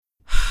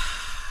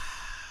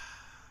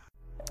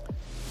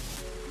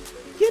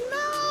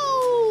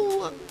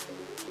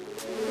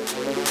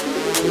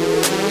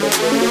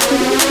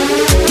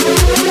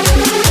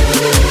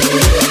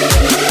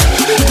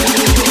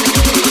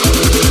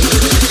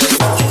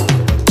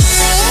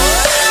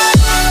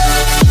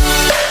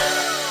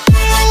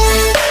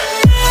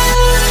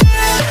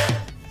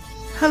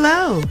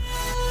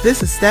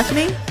This is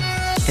Stephanie,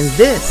 and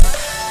this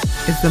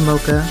is the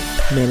Mocha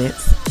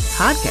Minutes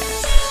Podcast.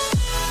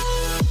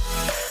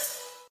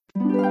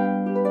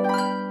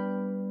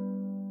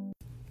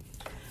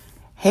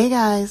 Hey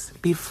guys,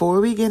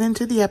 before we get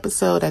into the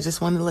episode, I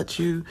just want to let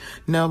you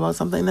know about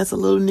something that's a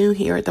little new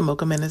here at the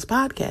Mocha Minutes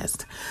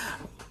Podcast.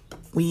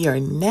 We are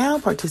now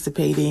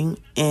participating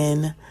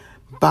in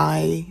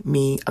Buy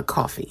Me a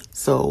Coffee.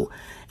 So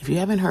if you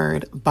haven't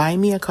heard,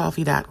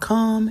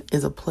 buymeacoffee.com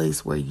is a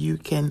place where you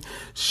can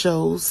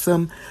show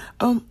some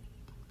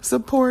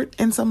support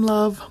and some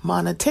love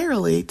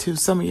monetarily to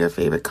some of your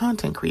favorite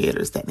content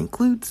creators. That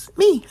includes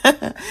me.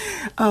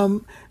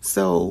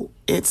 So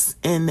it's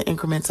in the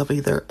increments of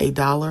either $1,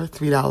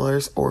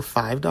 $3, or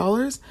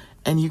 $5,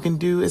 and you can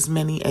do as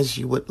many as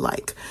you would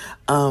like.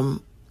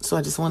 So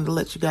I just wanted to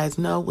let you guys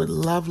know, would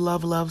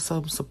love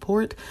some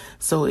support.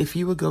 So if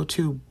you would go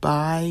to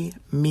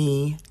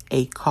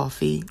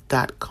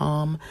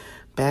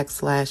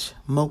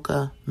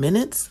buymeacoffee.com/mocha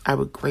minutes, I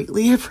would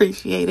greatly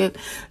appreciate it.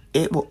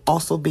 It will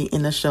also be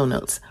in the show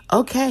notes.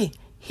 Okay,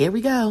 here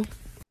we go.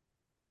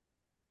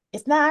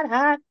 It's not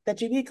hot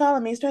that you be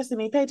calling me, stressing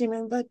me, paging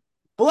me, but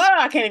blah,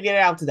 I can't even get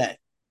it out today.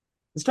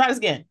 Let's try this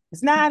again.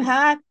 It's not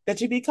hot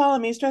that you be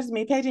calling me, stressing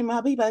me, paging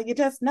my people. You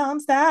just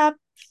nonstop.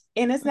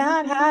 And it's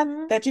not hot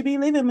that you be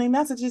leaving me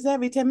messages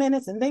every 10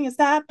 minutes and then you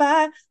stop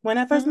by. When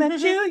I first met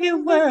you,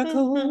 you were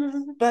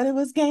cool, but it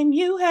was game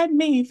you had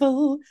me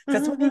fooled.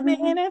 Cause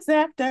 20 minutes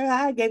after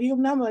I gave you a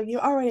number, you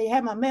already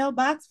had my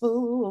mailbox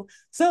full.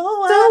 So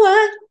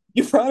what?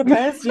 You brought a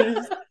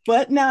pastures,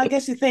 but now I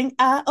guess you think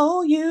I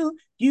owe you.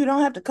 You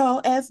don't have to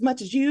call as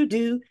much as you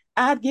do.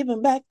 I'd give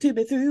them back to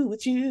be through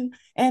with you.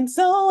 And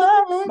so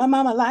my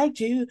mama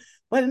liked you,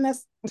 but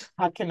that's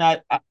I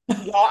cannot.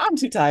 Y'all, I'm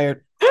too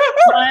tired.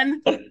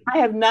 One, I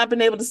have not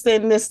been able to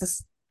sing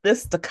this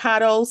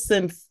staccato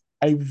since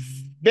a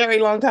very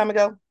long time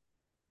ago.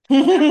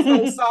 I'm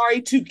so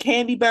sorry to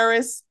Candy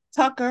Burris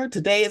Tucker.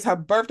 Today is her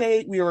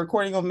birthday. We are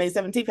recording on May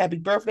 17th. Happy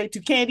birthday to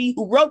Candy,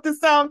 who wrote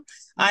this song.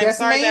 I'm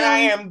sorry that I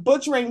am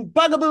butchering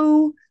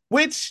Bugaboo,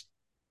 which,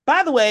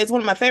 by the way, is one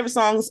of my favorite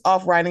songs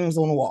off Writings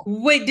on the Wall.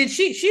 Wait, did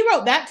she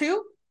wrote that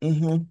too?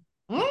 Mm-hmm.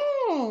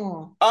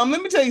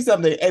 Let me tell you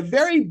something. A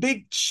very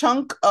big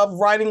chunk of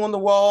Writing on the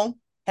Wall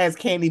has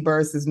Candy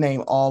Burris's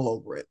name all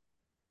over it.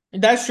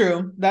 That's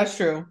true.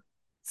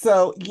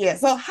 So, yeah.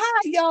 So,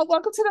 hi, y'all.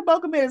 Welcome to the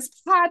Mocha Minutes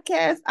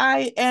Podcast.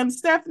 I am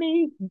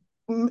Stephanie,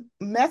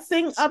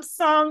 messing up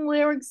song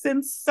lyrics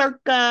since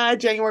circa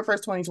January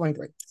 1st,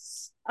 2023.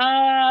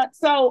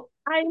 So,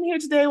 I'm here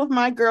today with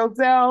my girl,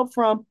 Selle,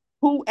 from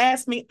Who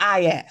Asked Me?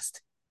 I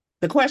Asked.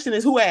 The question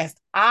is, who asked?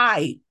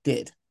 I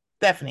did.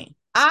 Stephanie.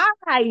 I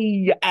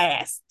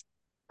asked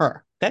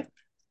her. Okay.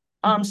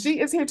 She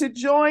is here to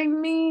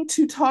join me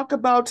to talk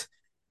about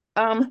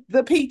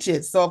the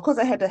peaches. So of course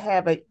I had to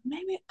have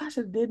maybe I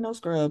should have did no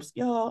scrubs.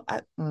 Y'all,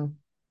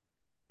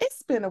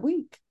 it's been a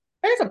week.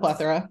 There's a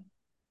plethora.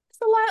 It's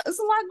a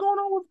lot going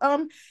on with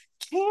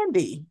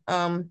Candy.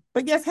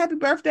 But yes, happy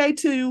birthday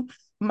to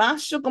my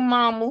sugar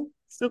mama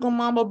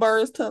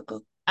Burris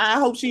Tucker. I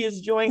hope she is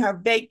enjoying her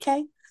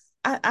vacay.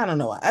 I don't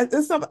know. I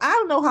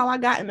don't know how I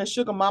got in the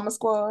sugar mama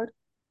squad.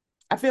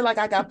 I feel like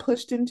I got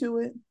pushed into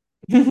it.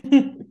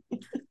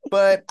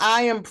 But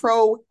I am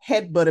pro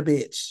headbutt a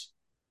bitch.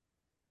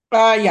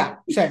 Yeah,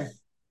 sure.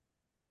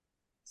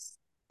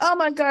 Oh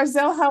my gosh,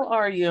 Zell, how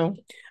are you?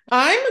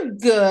 I'm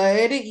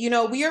good. You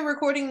know, we are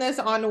recording this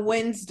on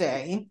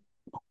Wednesday.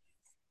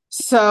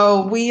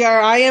 So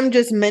I am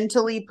just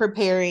mentally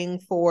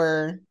preparing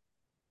for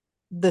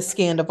the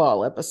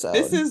Scandival episode.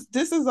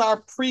 This is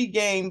our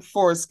pregame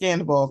for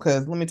Scandival,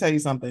 because let me tell you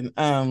something.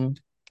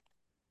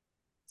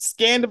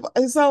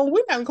 Scandival. So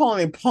we're not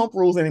calling it pump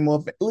rules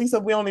anymore. Lisa,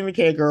 we don't even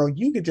care, girl.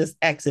 You could just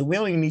exit. We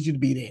don't even need you to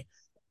be there.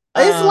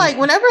 It's like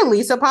whenever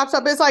Lisa pops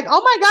up, it's like,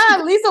 oh my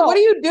God, Lisa, what are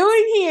you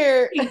doing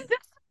here?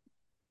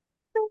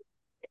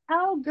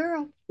 Oh,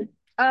 girl.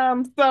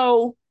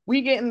 So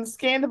we getting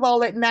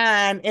Scandival at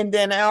 9, and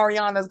then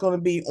Ariana's going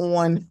to be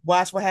on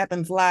Watch What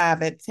Happens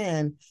Live at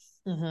 10.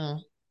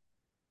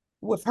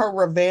 With her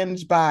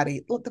revenge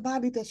body. Look, the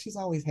body that she's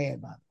always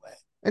had, by the way.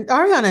 And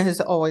Ariana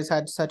has always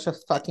had such a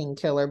fucking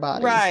killer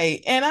body.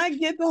 Right. And I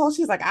get the whole,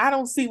 she's like, I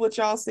don't see what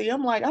y'all see.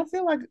 I'm like, I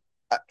feel like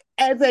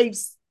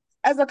as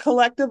a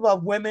collective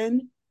of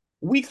women,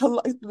 we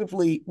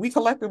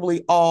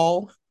collectively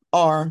all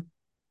are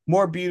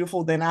more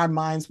beautiful than our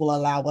minds will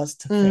allow us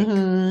to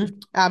think.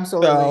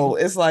 Absolutely. So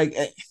it's like,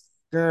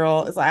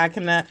 girl, it's like, I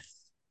cannot,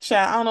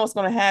 child, I don't know what's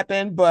going to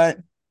happen, but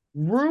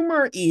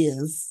rumor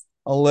is,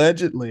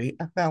 allegedly,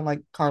 I found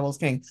like Carlos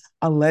King,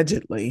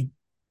 allegedly,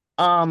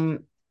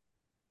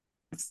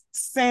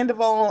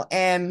 Sandoval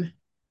and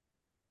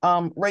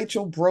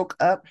Rachel broke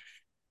up.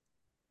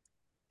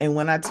 And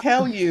when I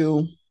tell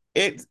you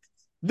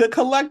the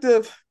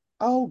collective,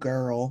 oh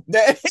girl,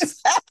 that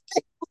is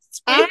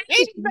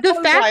the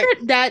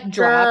fact that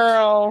dropped,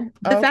 girl,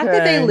 the fact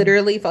that they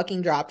literally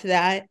fucking dropped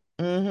that.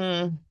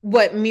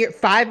 What, mere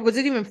 5? Was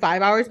it even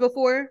 5 hours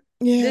before?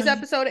 this Yeah.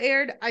 episode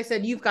aired, I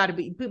said, you've got to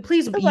be,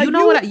 please, It's you like know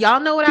you what, y'all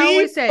know what I be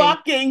always say,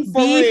 fucking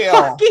for be real.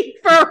 fucking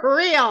for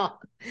real.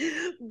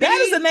 That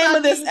is the Be name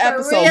of this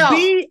fucking for episode,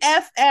 real.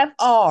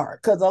 BFFR,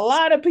 because a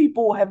lot of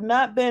people have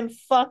not been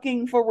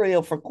fucking for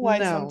real for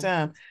quite some No.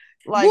 time.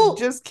 Like, Well,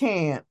 just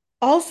can't.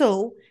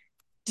 also,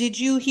 did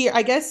you hear?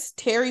 I guess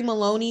Terry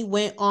Maloney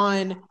went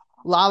on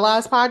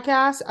Lala's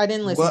podcast. I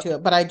didn't listen What? to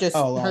it, but I just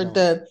Oh, I heard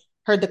don't.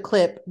 the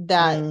clip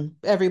that Mm,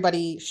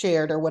 everybody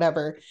shared or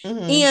whatever.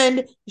 mm-hmm.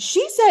 And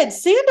she said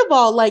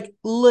Sandoval like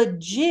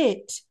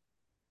legit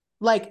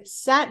like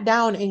sat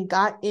down and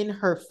got in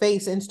her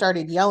face and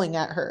started yelling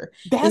at her.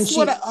 And it Guess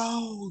what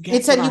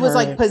said I he was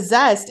like heard?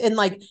 possessed and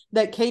like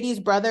that Katie's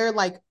brother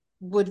like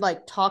would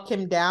like talk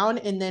him down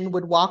and then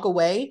would walk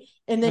away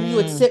and then he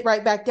would Mm, sit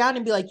right back down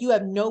and be like, you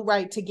have no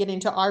right to get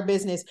into our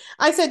business.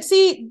 I said,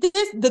 see,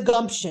 this the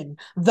gumption,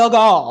 the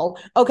gall,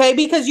 okay,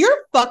 because you're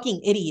a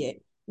fucking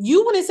idiot.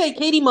 You want to say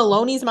Katie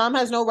Maloney's mom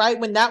has no right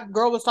when that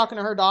girl was talking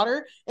to her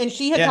daughter and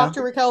she had yeah. talked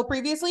to Raquel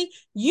previously?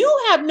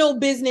 You have no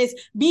business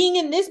being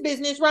in this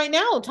business right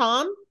now,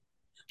 Tom.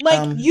 Like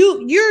Um, you're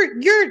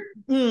can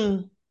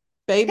I,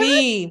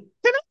 baby.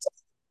 can I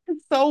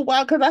it's so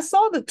wild because I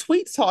saw the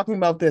tweets talking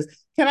about this.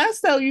 Can I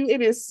tell you,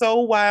 it is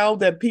so wild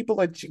that people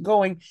are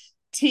going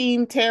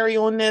Team Terry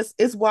on this.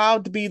 It's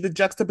wild to be the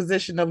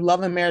juxtaposition of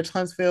Love and Marriage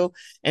Huntsville,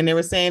 and they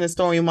were saying the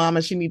story of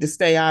Mama, she need to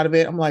stay out of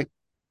it. I'm like,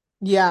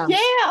 Yeah. yeah.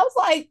 I was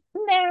like,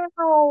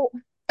 no.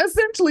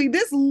 Essentially,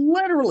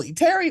 literally,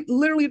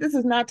 this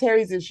is not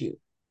Terry's issue,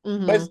 but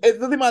Mm-hmm.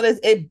 the thing about this,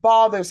 it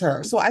bothers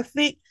her. So I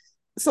think,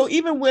 so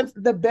even with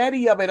the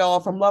Betty of it all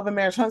from Love and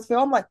Marriage Huntsville,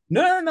 I'm like,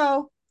 no, no,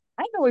 no.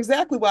 I know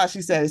exactly why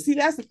she said it. See,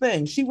 that's the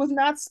thing. She was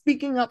not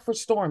speaking up for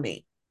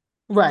Stormy.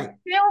 Right.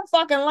 She don't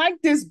fucking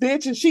like this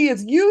bitch, and she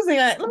is using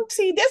it. Look,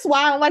 see, that's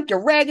why I don't like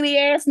your raggedy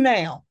ass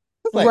now.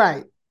 It's like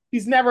Right.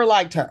 he's never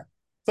liked her.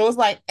 So it's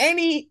like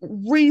any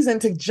reason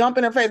to jump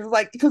in her face. It's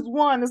like, because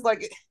one, it's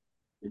like,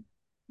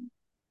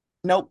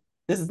 nope,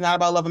 this is not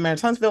about Love and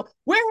Marriage Huntsville.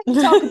 We're going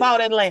to talk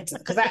about Atlanta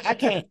because I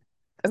can't.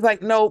 It's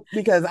like, nope,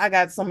 because I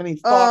got so many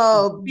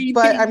thoughts.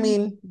 But I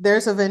mean,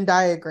 there's a Venn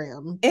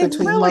diagram It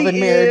between Love really and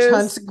Marriage is.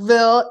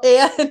 Huntsville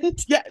and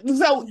Yeah.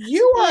 So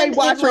you are a and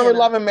watcher of Atlanta.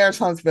 Love and Marriage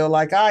Huntsville,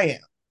 like I am.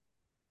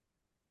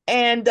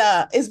 And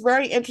it's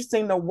very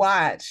interesting to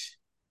watch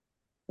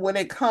when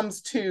it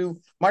comes to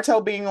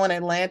Martell being on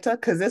Atlanta,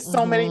 because there's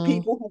so many Mm-hmm.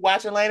 people who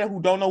watch Atlanta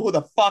who don't know who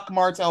the fuck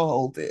Martell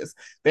Holt is.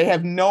 They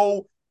have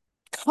no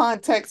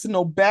context,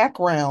 no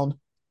background.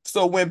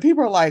 So when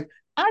people are like,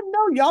 I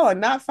know y'all are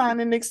not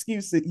finding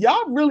excuses.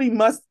 Y'all really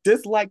must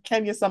dislike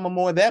Kenya Summer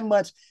more that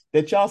much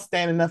that y'all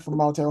standing up for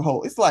Martell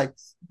Holt. It's like,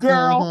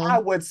 girl, I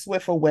Mm-hmm. would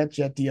swift a wet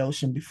jet the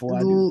ocean before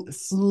I do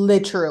this.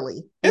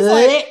 Literally. It's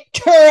like,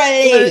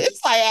 Literally.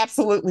 it's like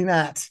absolutely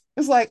not.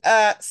 It's like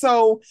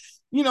so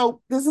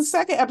there's a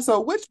second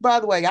episode, which by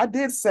the way, I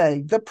did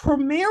say the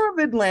premiere of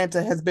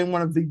Atlanta has been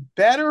one of the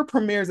better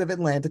premieres of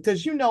Atlanta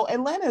because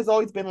Atlanta has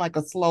always been like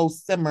a slow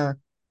simmer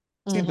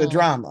to the Mm-hmm.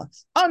 drama.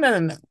 Oh no, no,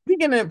 no.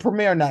 Beginning of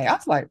premiere night, I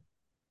was like,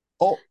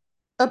 oh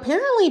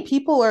Apparently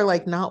people are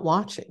like not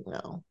watching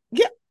though.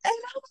 yeah. And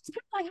I was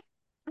like,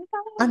 I thought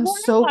I was I'm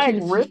born so like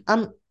confused.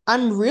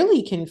 I'm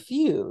really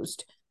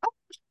confused.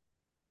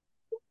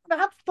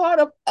 I've thought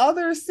of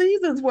other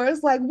seasons where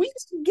it's like we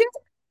didn't get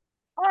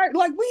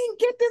like we didn't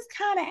get this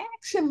kind of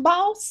action,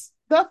 boss.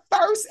 The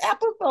first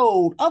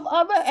episode of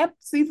other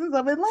seasons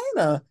of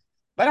Atlanta,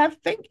 but I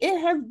think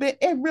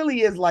it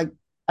really is like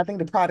I think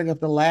the product of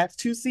the last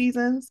two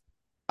seasons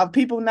of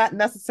people not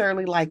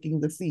necessarily liking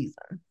the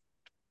season.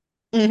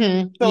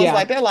 Mm-hmm. So it's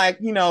like Yeah. they're like,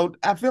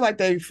 I feel like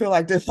they feel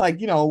like this, like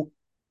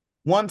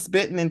once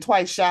bitten and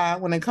twice shy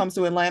when it comes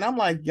to Atlanta. I'm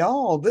like,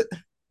 y'all,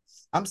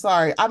 I'm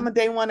sorry, I'm a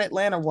day one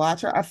Atlanta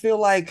watcher. I feel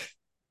like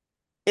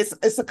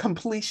it's a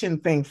completion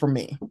thing for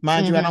me.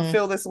 Mind you, I don't Mm-hmm.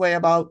 feel this way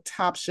about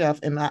Top Chef,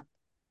 and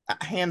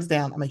hands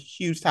down, I'm a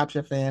huge Top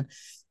Chef fan.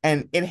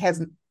 And it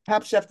has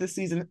Top Chef this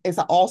season. It's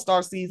an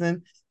all-star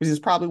season, which is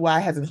probably why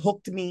it hasn't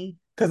hooked me.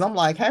 Because I'm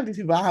like, half these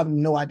people, I have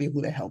no idea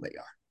who the hell they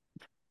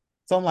are.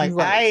 So I'm like,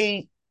 Right.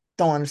 I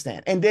don't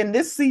understand. And then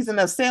this season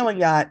of Sailing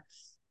Yacht,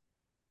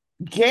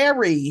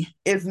 Gary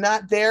is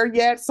not there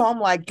yet. So I'm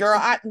like, girl,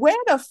 where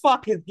the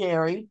fuck is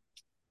Gary?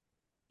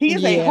 He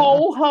is a Yeah.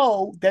 whole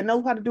hoe that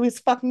knows how to do his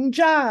fucking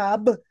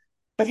job,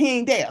 but he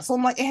ain't there. So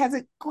I'm like, it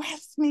hasn't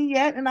grasped me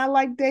yet. And I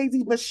like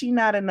Daisy, but she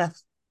not enough.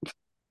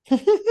 Where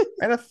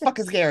the fuck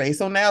is Gary?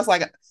 So now it's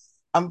like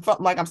I'm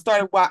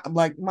started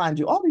like mind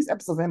you, all these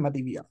episodes are in my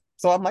DVR.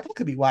 So I'm like, I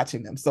could be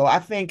watching them. So I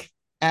think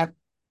at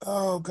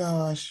oh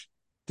gosh,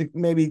 to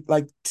maybe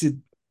like to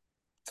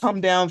come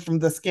down from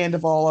the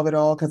scandal of it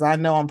all, because I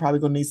know I'm probably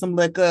gonna need some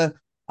liquor,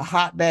 a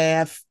hot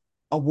bath,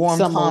 a warm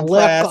Some liquor.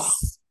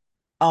 compress.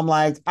 I'm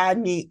like, I'll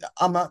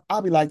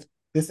be like,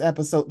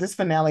 this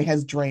finale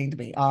has drained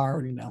me. I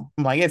already know.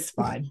 I'm like, it's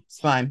fine. It's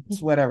fine.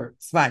 It's whatever.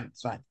 It's fine.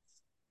 It's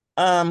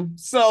fine.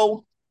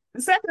 So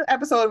the second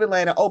episode of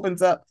Atlanta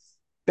opens up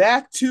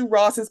back to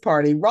Ross's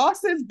party.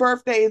 Ross's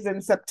birthday is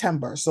in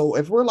September. So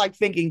if we're like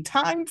thinking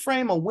time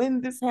frame of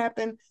when this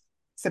happened,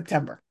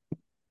 September.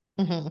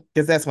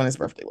 because that's when his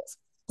birthday was.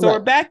 So Right. we're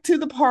back to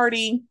the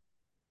party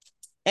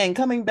and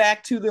coming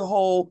back to the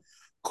whole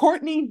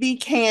Courtney v.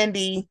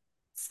 Candy.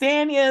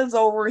 Stania is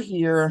over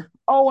here.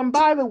 Oh, and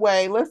by the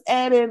way, let's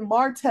add in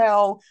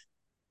Martell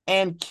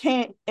and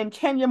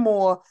Kenya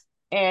Moore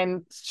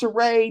and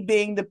Sheree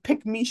being the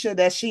pick Misha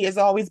that she has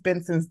always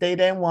been since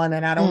day one.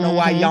 And I don't know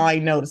why y'all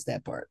ain't noticed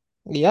that part.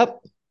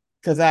 Yep.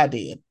 Because I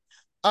did.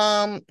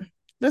 Um,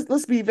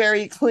 let's be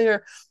very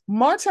clear.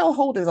 Martell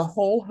Holt is a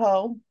whole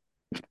hoe.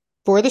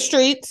 For the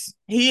streets.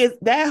 He is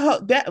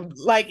that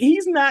like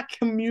he's not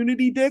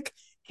community dick.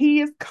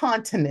 He is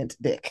continent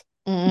dick.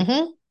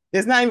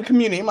 It's not even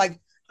community. I'm like,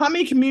 how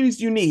many communities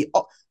do you need?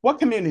 Oh, what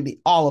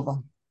community? All of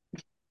them.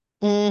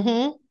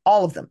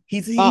 All of them. He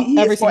Every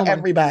is for single one.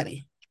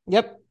 everybody.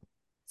 Yep.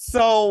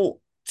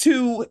 So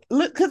to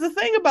look, because the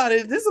thing about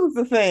it, this was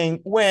the thing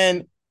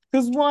when,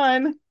 because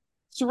one,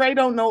 Sheree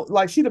don't know,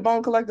 like she the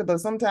bone collector, but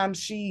sometimes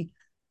she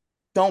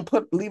don't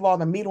leave all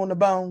the meat on the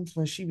bones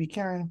when she be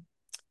carrying.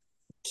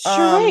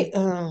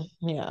 Sheree,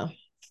 yeah.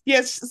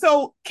 Yes,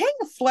 so Kenya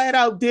flat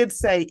out did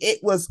say it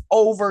was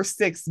over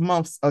 6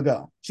 months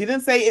ago. She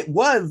didn't say it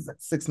was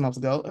 6 months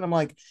ago. And I'm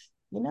like,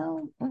 you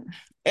know,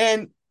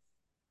 and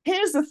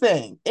here's the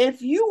thing.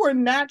 If you were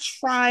not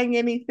trying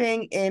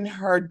anything in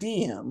her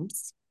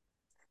DMs,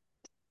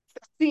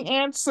 the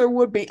answer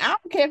would be, I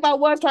don't care if I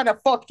was trying to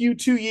fuck you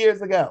 2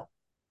 years ago.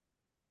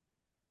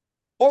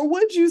 Or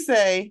would you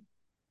say,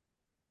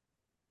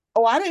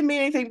 oh, I didn't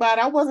mean anything by it.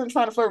 I wasn't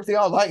trying to flirt with you.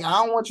 I was like,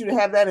 I don't want you to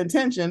have that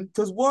intention.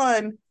 Because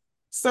one,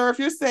 sir, if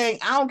you're saying,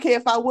 I don't care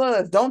if I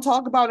was, don't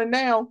talk about it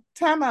now,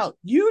 time out.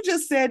 You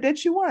just said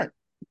that you weren't.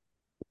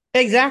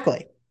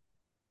 Exactly.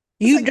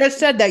 You like, just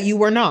said that you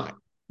were not.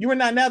 You were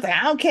not nothing.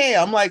 I don't care.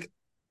 I'm like,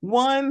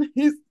 one,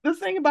 the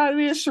thing about it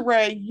is,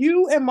 Sheree,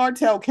 you and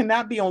Martell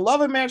cannot be on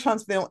Love and Marriage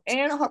Huntsville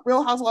and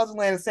Real Housewives of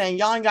Atlanta saying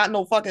y'all ain't got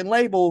no fucking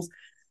labels,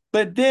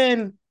 but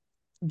then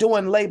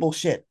doing label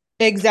shit.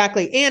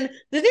 Exactly. And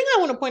the thing I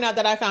want to point out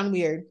that I found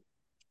weird,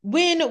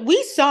 when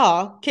we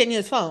saw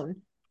Kenya's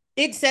phone,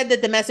 it said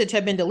that the message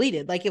had been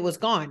deleted, like it was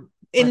gone.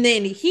 And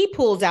then he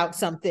pulls out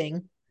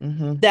something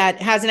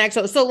that has an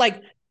actual, so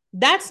like,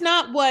 that's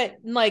not what,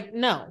 like,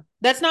 no,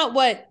 that's not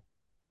what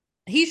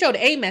he showed.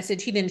 A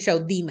message, he didn't show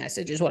the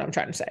message, is what I'm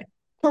trying to say.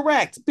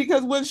 Correct.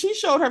 Because when she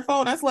showed her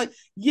phone, I was like,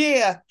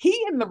 yeah,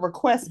 he in the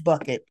request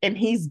bucket and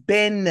he's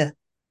been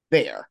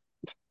there.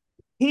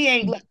 He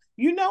ain't,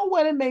 you know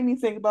what it made me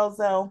think about,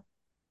 Zell?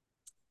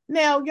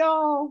 Now,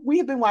 y'all, we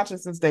have been watching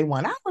since day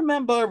one. I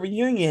remember a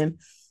reunion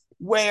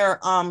where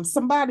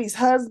somebody's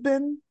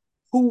husband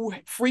who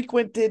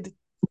frequented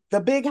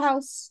the big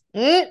house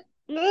said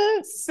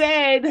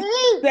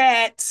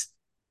that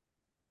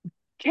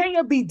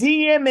Kenya be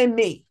DMing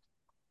me.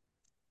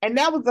 And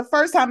that was the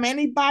first time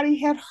anybody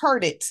had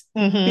heard it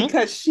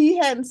because she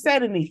hadn't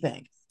said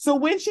anything. So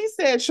when she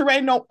said,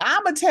 Sheree, no,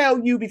 I'm going to tell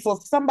you before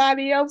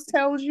somebody else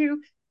tells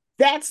you,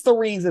 that's the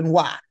reason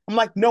why. I'm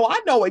like, no, I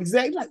know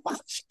exactly. Like, why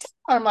would she tell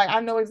her? I'm like, I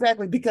know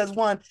exactly because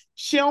one,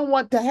 she don't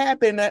want to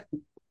happen at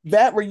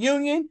that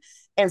reunion.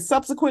 And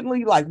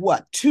subsequently, like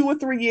what, 2 or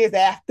 3 years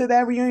after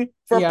that reunion,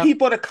 for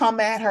people to come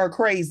at her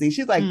crazy.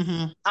 She's like,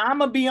 I'm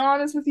going to be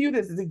honest with you.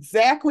 This is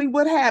exactly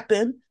what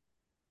happened.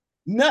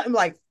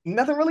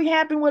 Nothing really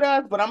happened with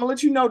us, but I'm gonna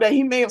let you know that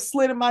he may have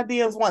slid in my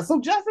DMs once. So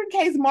just in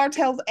case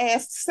Martell's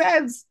ass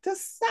decides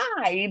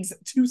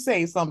to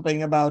say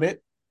something about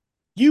it,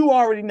 you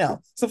already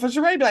know. So for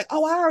Sheree to be like,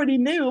 oh, I already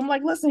knew. I'm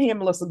like, listen here,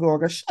 Melissa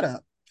Gorga, shut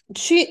up.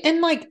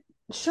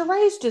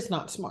 Sheree's just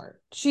not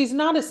smart. She's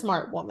not a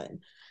smart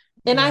woman.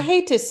 And I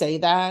hate to say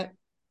that.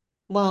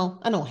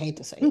 Well, I don't hate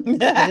to say it. It is a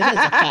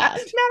fact.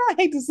 No, I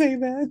hate to say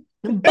that.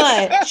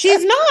 But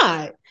she's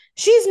not.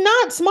 She's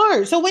not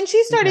smart. So when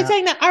she started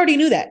saying that, I already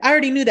knew that.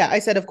 I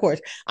said, of course.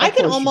 I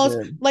can almost,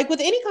 like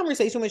with any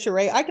conversation with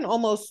Sheree, I can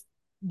almost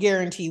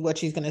guarantee what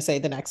she's going to say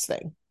the next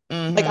thing.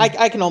 Like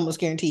I can almost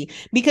guarantee,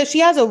 because she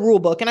has a rule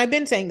book. And I've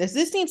been saying this.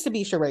 This needs to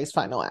be Sheree's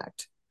final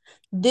act.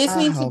 This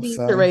needs to be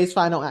Sheree's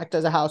final act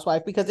as a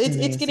housewife, because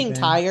it's getting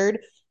tired.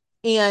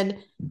 And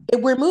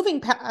we're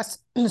moving past,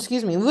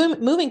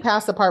 moving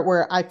past the part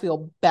where I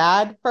feel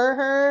bad for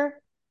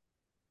her.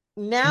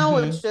 Now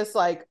it's just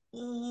like,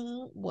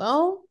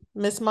 well,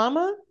 Miss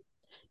Mama,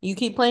 you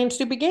keep playing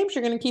stupid games,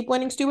 you're going to keep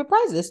winning stupid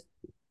prizes.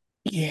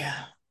 Yeah.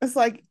 It's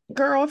like,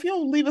 girl, if you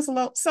don't leave us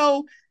alone.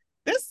 So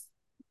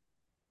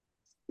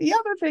the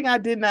other thing I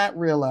did not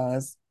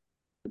realize,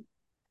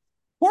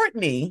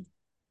 Courtney,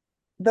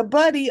 the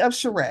buddy of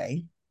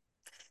Sheree,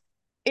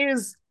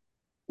 is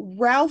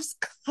Ralph's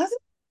cousin.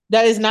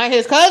 That is not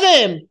his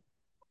cousin.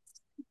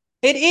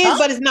 It is,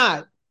 but it's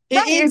not.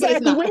 It is, but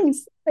it's not. When he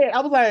said it,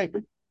 I was like,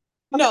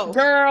 no,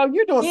 girl,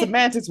 you're doing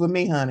semantics with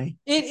me, honey.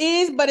 It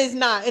is, but it's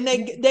not. And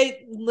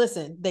they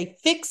listen, they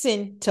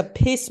fixing to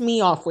piss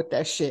me off with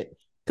that shit.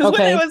 Because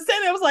when they were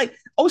saying it, I was like,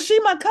 oh, she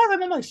my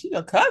cousin. I'm like, she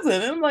your cousin.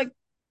 And I'm like,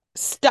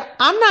 stop.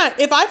 I'm not.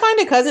 If I find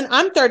a cousin,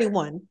 I'm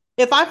 31.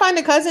 If I find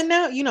a cousin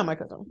now, you know my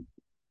cousin.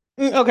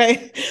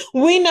 Okay.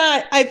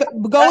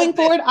 Going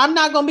forward, I'm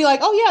not gonna be like,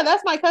 oh yeah,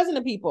 that's my cousin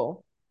to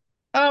people.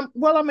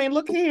 Well, I mean,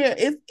 look here.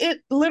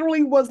 It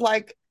literally was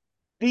like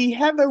the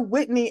Heather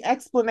Whitney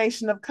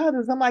explanation of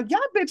cousins. I'm like, y'all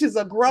bitches are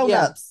Yeah.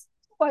 grown-ups.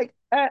 Like,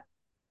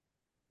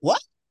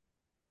 what?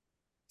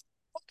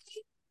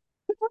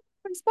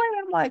 Explain.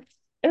 I'm like,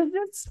 is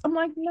this? I'm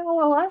like,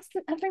 no, I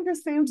think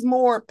this seems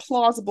more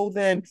plausible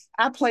than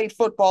I played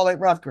football at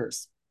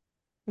Rutgers.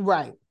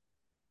 Right.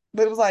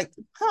 But it was like,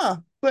 huh?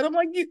 But I'm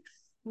like, you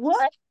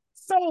what?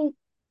 So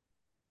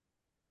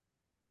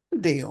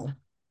deal.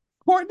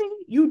 Courtney,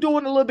 you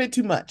doing a little bit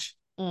too much.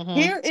 Mm-hmm.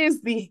 Here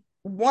is the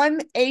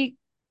 1/8.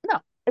 No,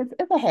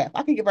 it's a half.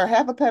 I can give her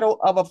half a petal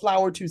of a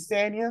flower to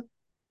Sanya.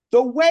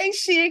 The way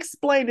she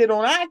explained it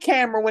on our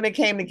camera when it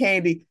came to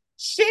Candy,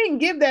 she didn't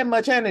give that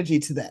much energy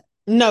to that.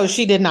 No,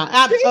 she did not.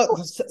 Like,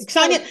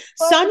 Sonia is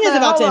man,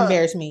 about to hold on.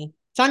 embarrass me.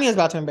 Sonia is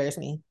about to embarrass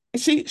me.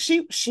 She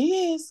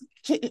is.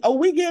 Are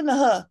we getting to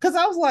her? Because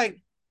I was like,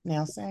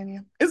 now, Sanya.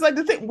 It's like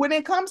the thing when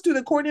it comes to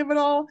the Courtney of it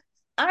all,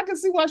 I can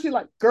see why she's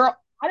like, girl,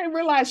 I didn't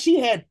realize she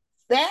had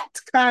that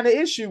kind of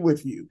issue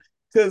with you.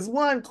 Because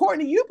one,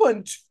 Courtney, you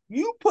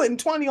putting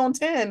 20 on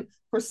 10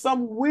 for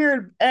some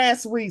weird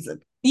ass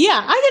reason.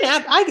 Yeah,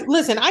 I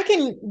listen, I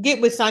can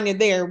get with Sonia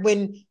there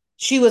when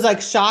she was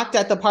like shocked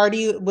at the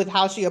party with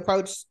how she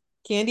approached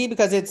Candy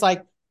because it's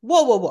like,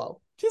 whoa, whoa,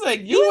 whoa. She's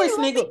like, you We were ain't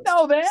let me sniggle.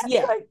 know that.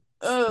 Yeah.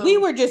 Like, We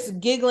were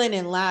just giggling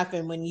and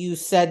laughing when you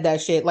said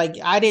that shit. Like,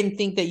 I didn't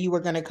think that you were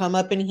gonna come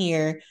up in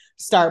here,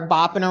 start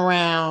bopping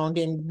around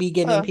and be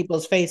getting in uh,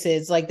 people's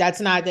faces. Like,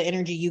 that's not the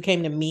energy you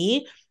came to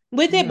me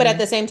with it. But at mm-hmm.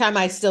 the same time,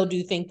 I still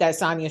do think that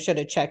Sonia should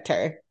have checked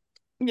her.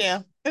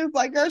 Yeah. It's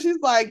like, girl, she's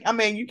like, I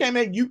mean, you came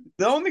in,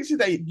 the only thing she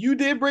said, you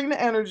did bring the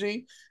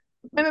energy.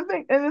 And the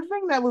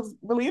thing that was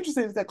really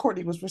interesting is that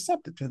Courtney was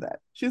receptive to that.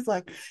 She's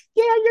like,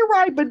 yeah, you're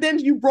right. But then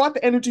you brought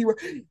the energy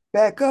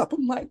back up.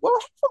 I'm like, well,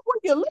 when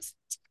you listen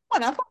to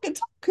when I fucking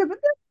talk,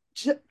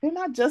 didn't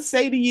I just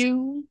say to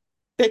you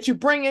that you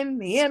bring in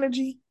the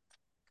energy?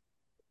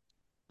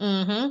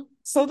 Mm-hmm.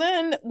 So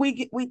then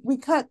we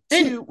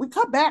And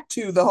cut back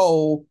to the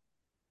whole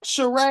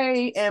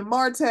Sheree and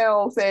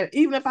Martell said,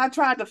 even if I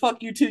tried to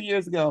fuck you 2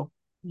 years ago,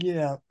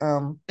 yeah,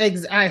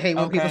 I hate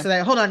when people okay, say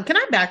that. Hold on, can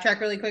I backtrack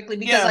really quickly?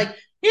 Because yeah, like,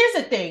 here's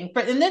the thing,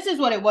 and this is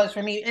what it was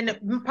for me, and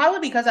probably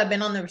because I've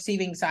been on the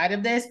receiving side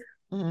of this,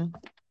 mm-hmm.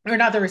 or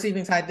not the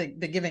receiving side,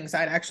 the giving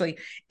side. Actually,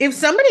 if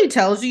somebody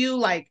tells you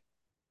like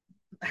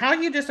how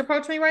you just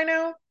approach me right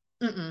now,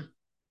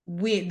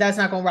 that's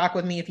not gonna rock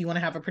with me. If you want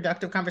to have a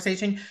productive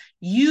conversation,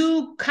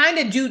 you kind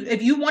of do.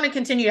 If you want to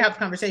continue to have a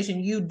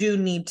conversation, you do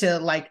need to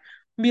like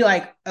be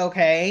like,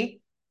 okay,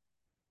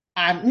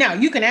 now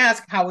you can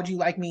ask how would you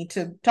like me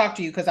to talk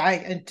to you because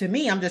to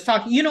me I'm just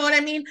talking, you know what I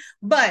mean.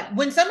 But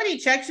when somebody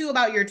checks you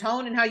about your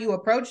tone and how you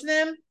approach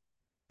them,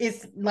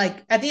 it's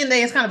like at the end of the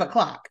day it's kind of a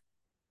clock.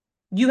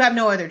 You have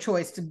no other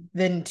choice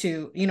than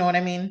to, you know what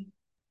I mean.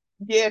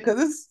 Yeah,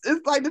 because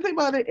it's like the thing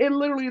about it, it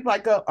literally is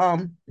like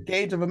a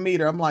gauge of a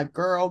meter. I'm like,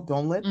 girl,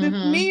 don't let this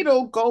Mm-hmm.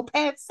 needle go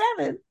past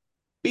 7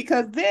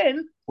 because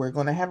then we're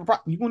gonna have a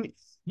problem. You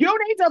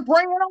need to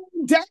bring it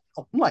on down.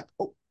 I'm like,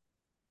 oh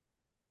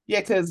yeah,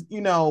 because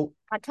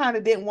I kind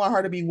of didn't want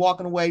her to be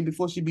walking away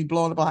before she'd be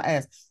blowing up her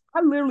ass.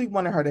 I literally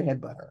wanted her to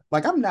headbutt her.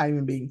 Like, I'm not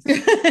even being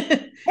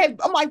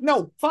I'm like,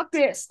 no, fuck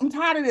this. I'm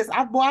tired of this.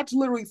 I've watched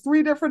literally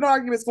 3 different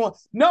arguments going,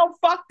 no,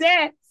 fuck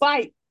that.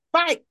 Fight,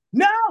 fight,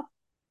 no,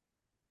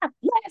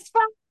 let's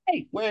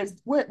fight.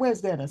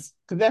 Where's Dennis?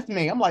 Because that's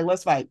me. I'm like,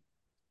 let's fight.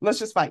 Let's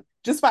just fight.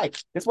 Just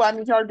fight. That's what I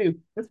need y'all to do.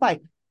 Let's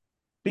fight.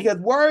 Because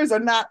words are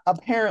not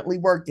apparently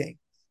working.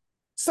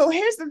 So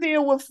here's the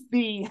deal with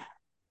the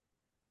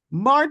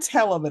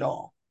Martell of it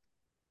all.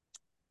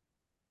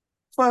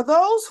 For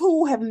those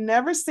who have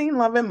never seen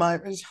Love and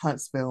Marriage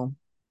Huntsville,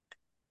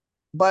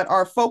 but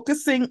are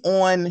focusing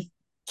on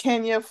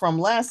Kenya from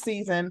last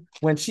season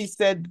when she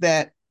said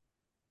that,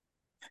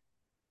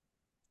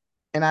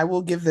 and I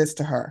will give this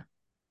to her.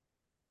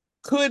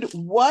 Could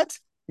what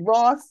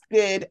Ross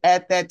did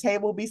at that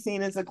table be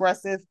seen as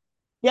aggressive?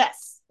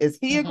 Yes. Is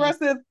he Mm-hmm.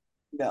 aggressive?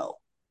 No.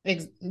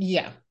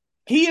 Yeah.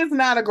 He is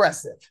not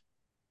aggressive.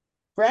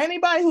 For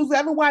anybody who's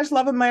ever watched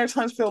Love and Marriage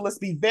Huntsville, let's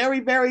be very,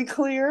 very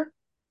clear.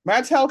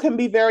 Martell can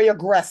be very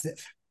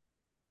aggressive.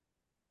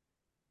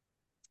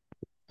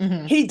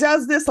 Mm-hmm. He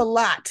does this a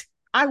lot.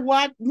 I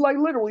watched, like,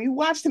 literally,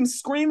 watched him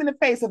scream in the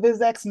face of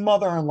his ex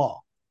mother in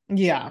law.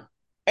 Yeah.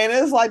 And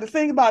it's like, the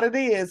thing about it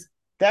is,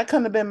 that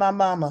couldn't have been my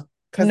mama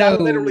because I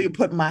literally No.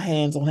 put my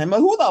hands on him. But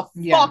who the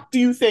Yeah. fuck do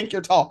you think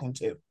you're talking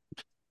to?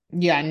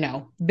 Yeah.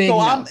 No. Big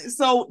no.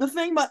 So the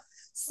thing about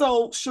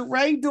so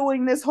Sheree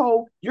doing this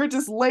whole you're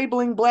just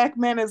labeling black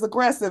men as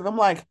aggressive. I'm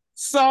like,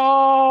 It's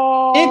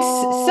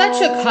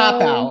such a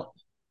cop so out.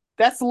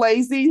 that's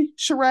lazy,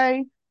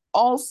 Sheree.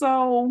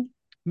 Also,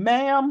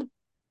 ma'am,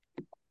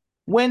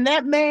 when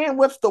that man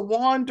with the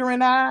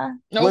wandering eye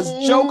was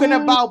joking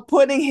No. about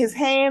putting his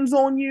hands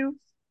on you,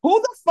 who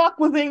the fuck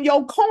was in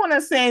your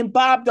corner saying,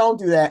 Bob, don't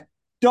do that.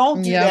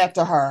 Don't do Yep. that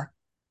to her.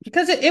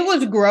 Because it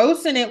was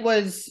gross and it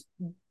was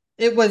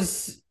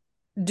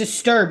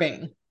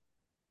disturbing.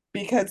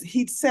 Because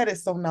he said it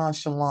so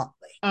nonchalantly.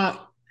 Uh,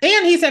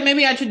 and he said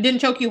maybe I didn't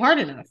choke you hard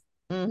enough.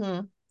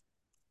 Mm-hmm.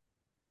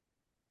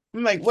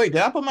 I'm like, wait,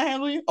 did I put my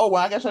hand on you? Oh,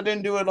 well, I guess I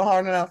didn't do it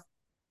hard enough.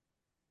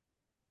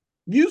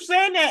 You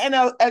saying that in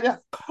a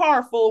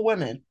car full of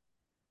women.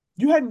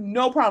 You had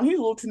no problem. He's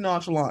a little too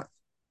nonchalant.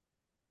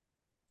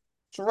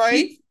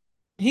 Right?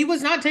 He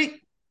was not take.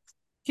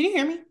 Can you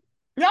hear me?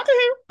 Yeah, I can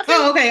hear. I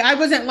can Oh, okay. I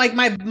wasn't like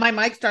my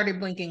mic started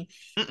blinking.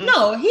 hear.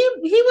 No,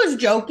 he was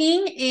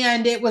joking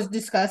and it was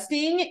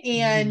disgusting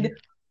and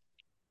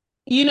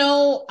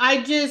Mm-mm.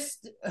 I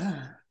just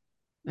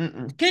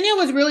Mm-mm. Kenya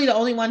was really the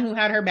only one who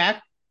had her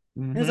back.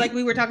 It's like Mm-hmm.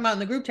 we were talking about in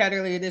the group chat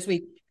earlier this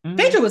week. Mm-hmm.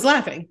 Phaedra was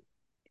laughing.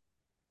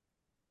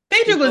 She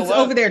Phaedra sure was was.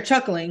 over there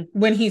chuckling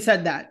when he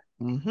said that.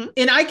 Mm-hmm.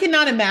 And I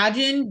cannot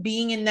imagine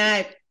being in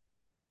that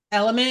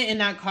element in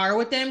that car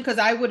with them because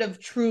I would have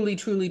truly,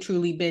 truly,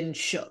 truly been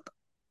shook.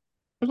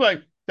 It's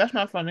like, that's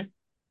not funny.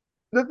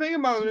 The thing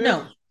about it is,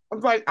 No.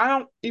 it's like, I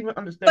don't even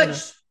understand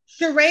this.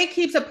 But Sheree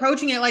keeps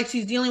approaching it like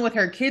she's dealing with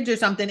her kids or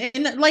something.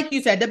 And like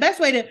you said, the best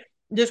way to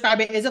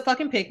describe it is a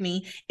fucking pick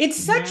me. It's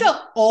such Mm-hmm.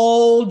 a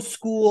old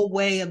school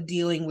way of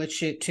dealing with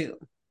shit too.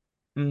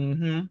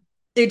 Mm-hmm.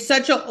 It's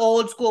such an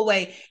old school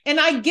way. And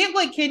I get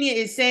what Kenya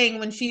is saying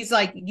when she's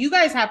like, you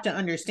guys have to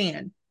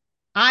understand.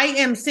 I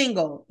am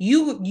single.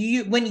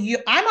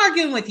 I'm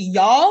arguing with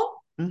y'all,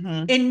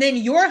 Mm-hmm. and then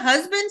your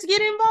husbands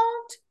get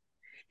involved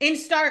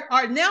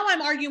and now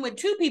I'm arguing with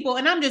two people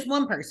and I'm just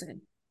one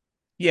person.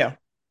 Yeah.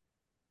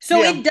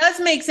 So Yeah. it does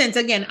make sense.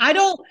 Again, I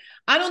don't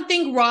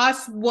think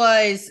Ross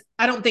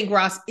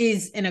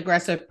is an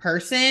aggressive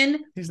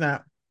person. He's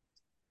not.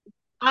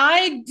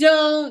 I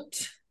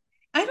don't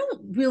I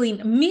don't really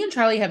me and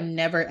Charlie have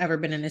never ever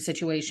been in a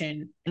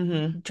situation.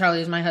 Mm-hmm.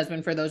 Charlie is my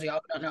husband for those of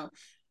y'all who don't know,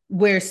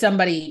 where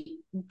somebody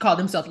called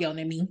himself yelling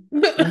at me.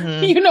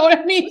 Mm-hmm. You know what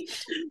I mean?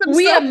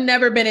 We So, have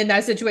never been in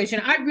that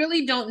situation. I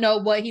really don't know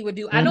what he would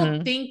do. I don't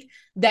mm-hmm. think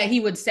that he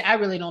would say I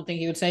really don't think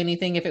he would say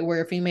anything if it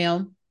were a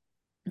female.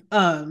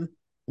 Um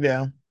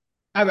Yeah.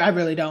 I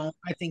really don't.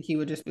 I think he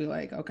would just be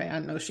like, okay, I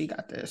know she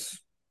got this.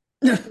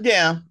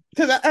 Yeah.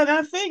 Because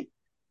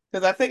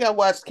I think I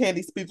watched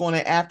Candy speak on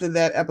it after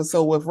that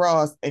episode with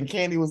Ross, and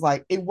Candy was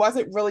like, it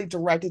wasn't really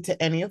directed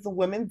to any of the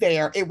women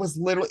there. It was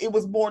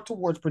more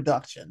towards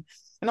production.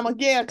 And I'm like,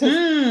 yeah, because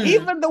Mm.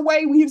 even the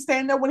way he was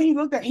standing there when he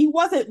looked at, he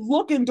wasn't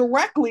looking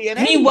directly at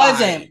He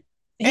wasn't. anybody.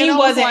 And He I was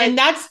wasn't. like, And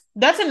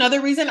that's another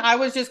reason I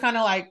was just kind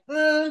of like,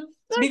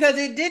 because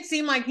it did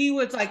seem like he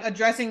was like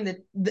addressing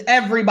the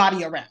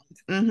everybody around.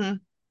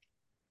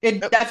 mm-hmm.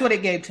 That's what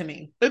it gave to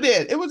me. It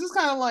did. It was just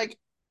kind of like,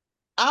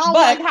 I don't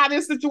like But how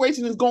this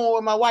situation is going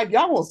with my wife.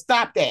 Y'all will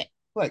stop that.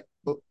 Like,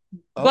 oh,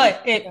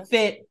 but okay. it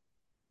fit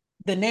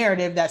the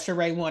narrative that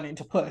Sheree wanted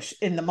to push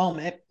in the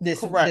moment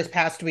this Correct.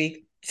 past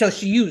week. So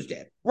she used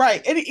it.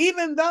 Right. And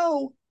even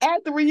though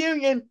at the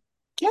reunion,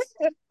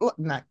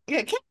 not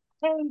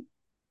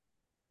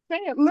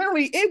yeah,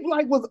 literally it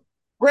like was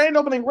grand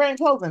opening, grand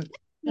closing.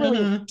 Really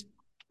Mm-hmm.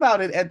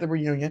 about it at the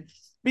reunion.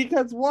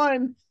 Because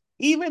one,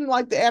 even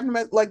like the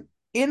aftermath, like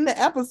in the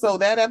episode,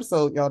 that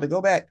episode, y'all to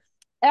go back,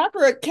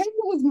 after it, Kate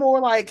was more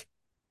like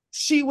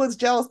she was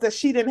jealous that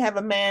she didn't have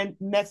a man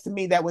next to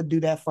me that would do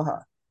that for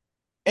her.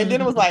 And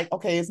then it was Mm-hmm. like,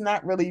 okay, it's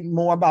not really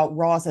more about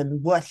Ross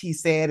and what he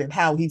said and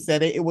how he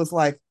said it. It was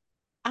like,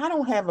 I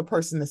don't have a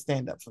person to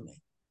stand up for me.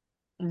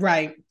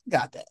 Right.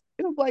 Got that.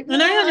 It was like,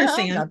 And I I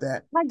understand. got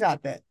that. I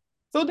got that.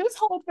 So this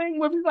whole thing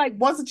where he's like,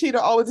 once a cheater,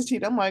 always a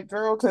cheater. I'm like,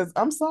 girl, because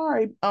I'm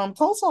sorry.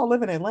 Coleslaw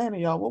live in Atlanta,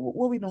 y'all.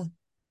 What are we doing?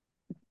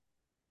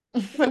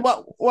 Like,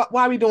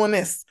 why are we doing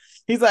this?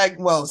 He's like,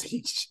 well,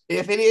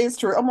 if it is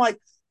true, I'm like,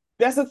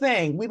 that's the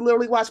thing. We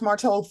literally watched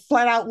Martello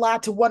flat out lie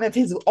to one of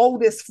his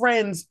oldest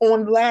friends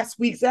on last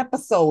week's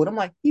episode. I'm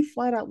like, he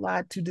flat out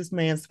lied to this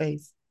man's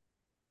face.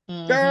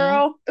 Mm-hmm.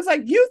 Girl, it's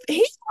like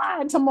he's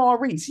lying to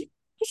Maurice.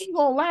 He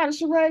gonna lie to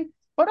Sheree.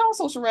 But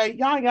also, Sheree,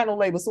 y'all ain't got no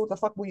label. So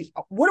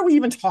what are we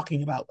even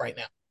talking about right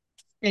now?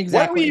 What are we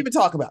Exactly. even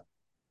talking about?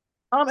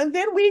 And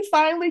then we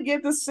finally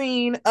get the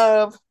scene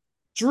of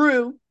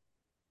Drew,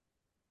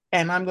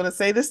 and I'm gonna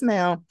say this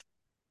now.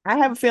 I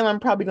have a feeling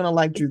I'm probably gonna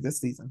like Drew this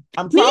season.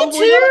 I'm Me probably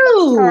gonna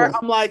like her. too.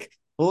 I'm like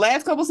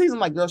last couple seasons, I'm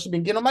like, girl, she's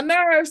been getting on my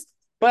nerves.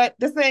 But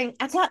the thing,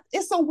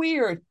 it's so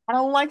weird. I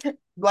don't like her.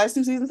 Last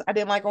two seasons, I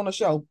didn't like her on the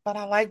show, but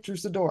I like Drew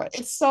Sidora.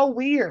 It's so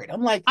weird.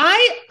 I'm like,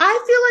 I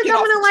feel get like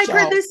I'm off the gonna like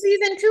her show. this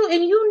season too.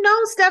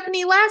 And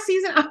Stephanie, last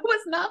season I was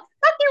not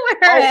fucking with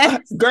her Oh,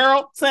 ass.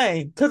 girl,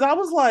 same. Because I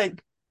was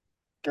like,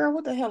 girl,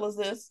 what the hell is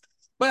this?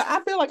 But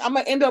I feel like I'm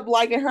gonna end up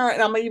liking her,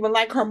 and I'm gonna even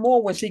like her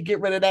more when she get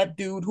rid of that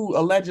dude who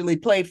allegedly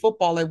played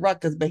football at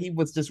Rutgers, but he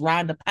was just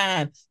riding the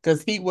pine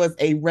because he was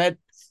a red.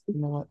 You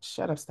know what?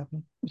 Shut up,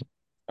 Stephanie.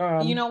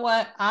 You know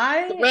what?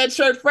 The red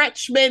shirt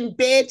freshman,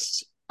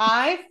 bitch.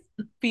 I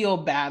feel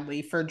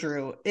badly for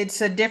Drew.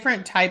 It's a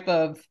different type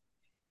of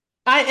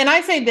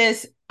I say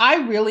this,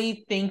 I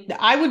really think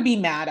that I would be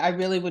mad. I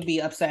really would be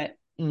upset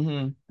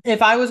Mm-hmm.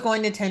 if I was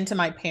going to tend to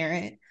my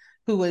parent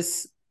who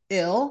was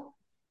ill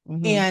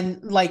Mm-hmm.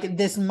 and like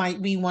this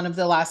might be one of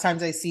the last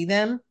times I see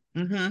them.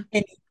 Mm-hmm.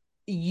 And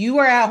you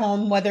are at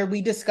home, whether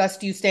we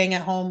discussed you staying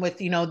at home with,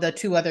 the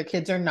two other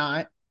kids or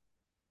not.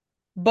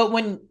 But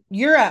when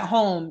you're at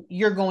home,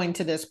 you're going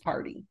to this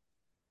party.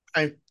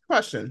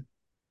 Question.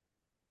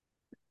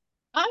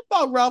 I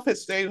thought Ralph had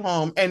stayed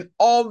home and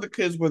all the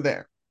kids were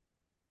there.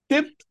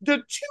 Did the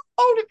two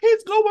older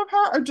kids go with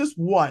her or just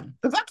one?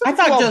 Because I could I have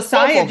thought swore both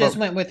Josiah of just them.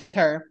 went with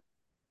her.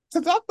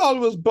 Since I thought it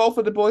was both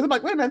of the boys. I'm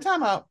like, wait a minute,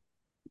 time out.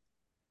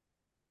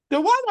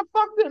 Then why the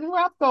fuck didn't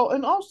Ralph go?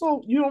 And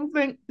also, you don't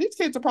think these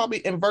kids are probably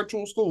in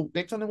virtual school?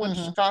 They couldn't went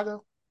to Mhm.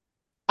 Chicago.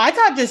 I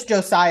thought just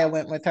Josiah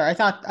went with her. I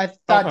thought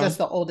Okay. just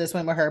the oldest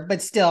went with her.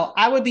 But still,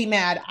 I would be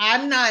mad.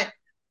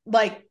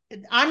 Like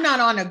I'm not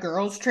on a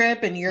girls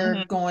trip and you're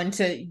Mm-hmm. going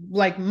to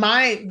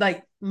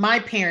my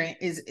parent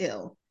is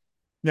ill.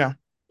 Yeah.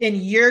 And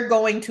you're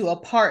going to a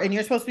part and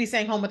you're supposed to be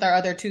staying home with our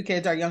other two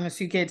kids, our youngest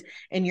two kids,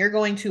 and you're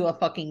going to a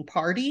fucking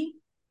party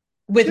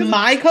with This,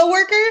 my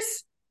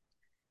coworkers?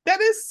 that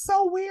is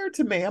so weird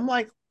to me. I'm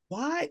like,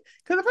 why?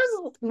 Because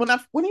the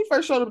first when he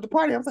first showed up at the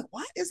party, I was like,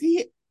 why is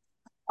he?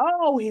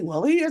 Oh,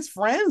 he is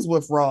friends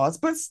with Ross,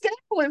 but still,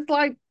 it's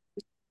like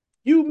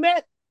you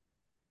met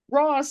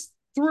Ross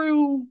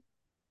through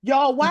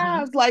y'all Mm-hmm.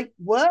 wives. Like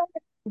what?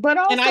 But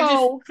And I just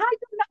also, how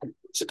you not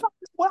Chicago?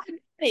 Why?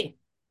 and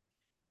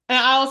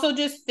I also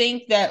just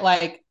think that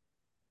like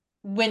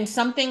when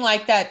something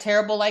like that,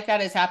 terrible like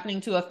that is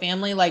happening to a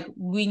family, like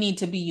we need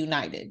to be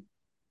united.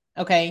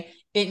 Okay.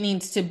 It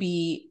needs to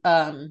be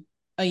a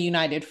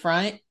united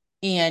front.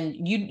 And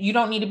you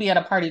don't need to be at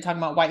a party talking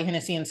about white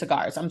Hennessy and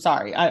cigars. I'm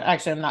sorry.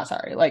 I'm not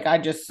sorry. Like I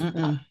just no.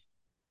 Mm-mm.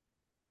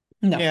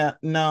 No. Yeah,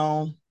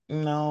 no,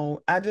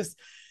 no. I just,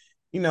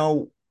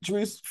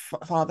 Drew's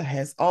father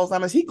has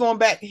Alzheimer's. He going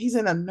back. He's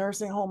in a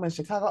nursing home in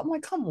Chicago. I'm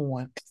like, come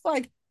on. It's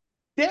like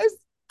there's.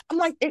 I'm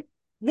like,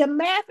 the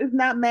math is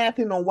not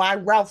mathing on why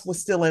Ralph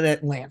was still in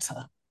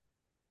Atlanta,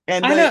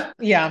 and I know.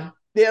 Yeah.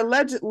 the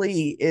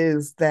allegedly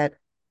is that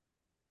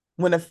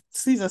when the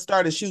season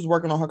started, she was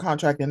working on her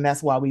contract, and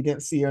that's why we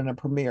didn't see her in the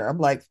premiere. I'm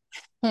like,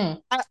 Hmm.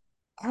 I,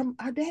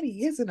 our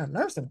daddy is in a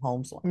nursing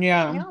home, so I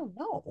Yeah. don't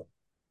know.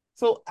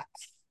 So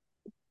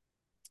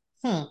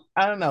Hmm.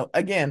 I don't know.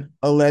 Again,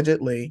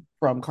 allegedly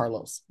from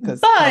Carlos,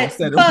 because But Carlos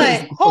said it was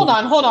but hold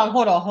on, hold allegedly. on,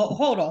 hold on,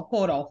 hold on,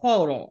 hold on,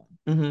 hold on,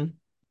 Mm-hmm.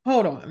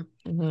 hold on.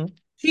 Mm-hmm.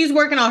 She's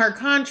working on her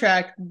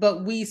contract,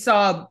 but we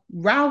saw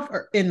Ralph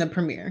in the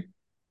premiere.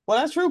 Well,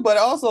 that's true, but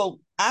also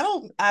I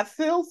don't. I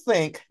still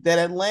think that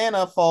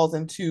Atlanta falls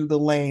into the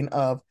lane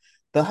of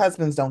the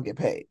husbands don't get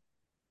paid.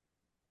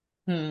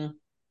 Hmm.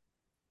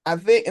 I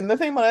think, and the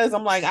thing about it is,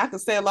 I'm like, I could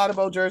say a lot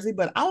about Jersey,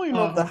 but I don't even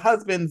know if the Oh,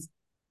 husbands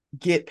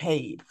get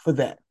paid for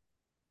that,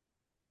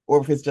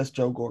 or if it's just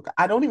Joe Gorga.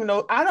 I don't even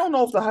know. I don't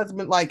know if the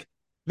husband like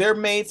their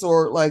mates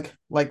or like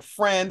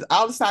friends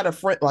outside of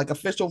friend like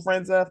official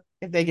friends of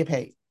if they get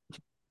paid.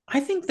 I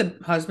think the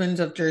husbands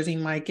of Jersey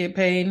might get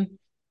paid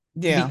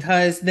Yeah,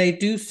 because they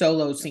do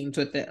solo scenes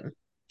with them.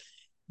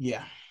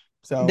 yeah.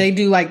 So They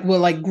do like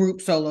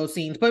group solo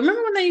scenes. But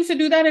remember when they used to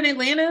do that in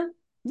Atlanta?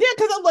 yeah,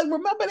 because I'm like,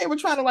 remember they were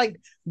trying to like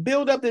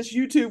build up this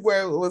YouTube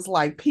where it was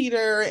like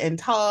Peter and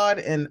Todd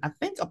and I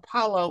think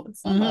Apollo and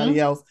somebody Mm-hmm.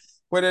 else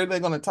where they're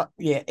going to talk.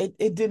 Yeah,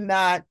 it did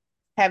not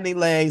have any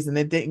legs and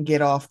it didn't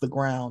get off the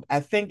ground. I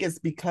think it's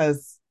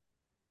because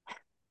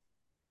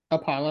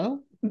Apollo.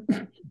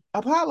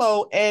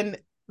 Apollo and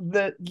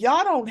the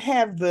y'all don't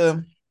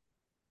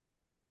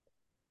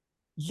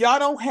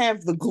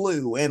have the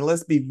glue. And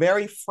let's be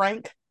very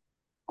frank,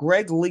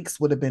 Greg Leaks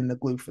would have been the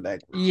glue for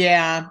that group.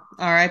 Yeah.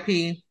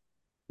 R.I.P.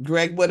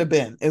 Greg would have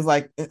been. It's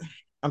like,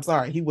 I'm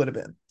sorry, he would have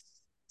been.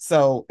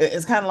 So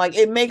it's kind of like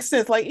it makes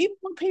sense. Like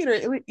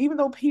even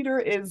though Peter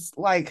is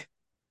like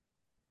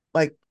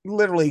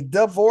literally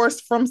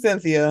divorced from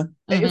Cynthia,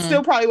 it Mm-hmm.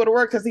 still probably would have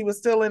worked because he was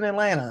still in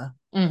Atlanta.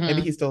 Maybe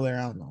Mm-hmm. he's still there.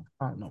 I don't know.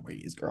 I don't know where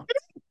he is, girl.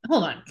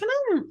 Hold on. Can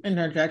I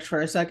interject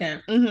for a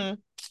second? Mm-hmm.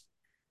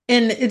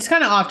 And it's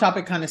kind of off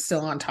topic, kind of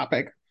still on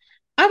topic.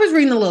 I was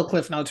reading the little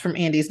cliff notes from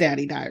Andy's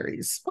Daddy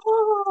Diaries.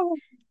 Oh.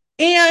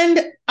 And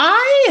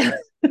I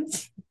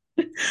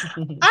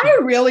I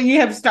really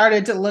have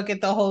started to look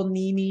at the whole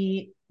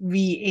Nene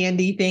v.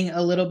 Andy thing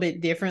a little bit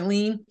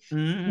differently.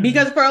 Mm.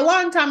 Because for a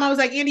long time I was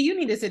like, Andy, you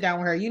need to sit down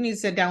with her. You need to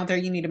sit down with her.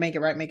 You need to make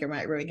it right, make it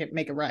right,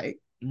 make it right.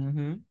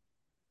 Mm-hmm.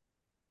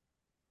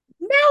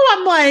 Now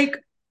I'm like,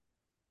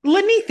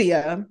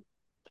 Lenithia,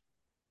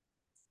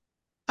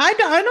 I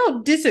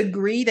don't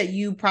disagree that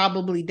you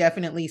probably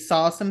definitely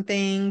saw some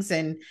things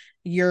and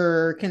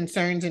your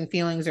concerns and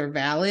feelings are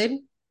valid.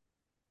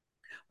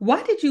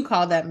 Why did you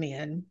call that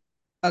man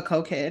a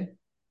cokehead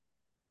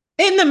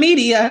in the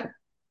media?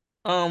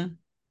 Um,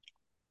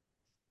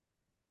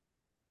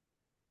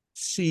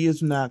 she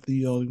is not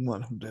the only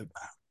one who did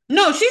that.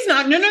 No, she's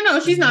not. No,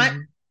 she's not. Mm-hmm.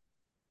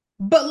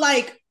 But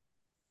like,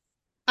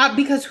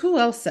 because who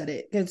else said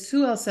it? Because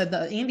who else said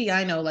that? Andy,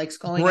 I know, likes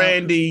going out.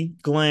 Brandy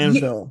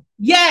Glanville.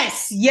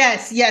 Yes.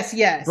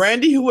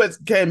 Brandy, who has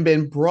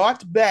been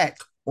brought back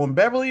on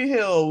Beverly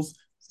Hills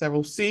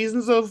several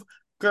seasons of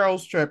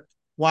Girls Trip.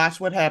 Watch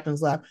What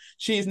Happens Live.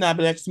 She's not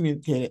been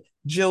excommunicated.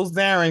 Jill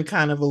Zarin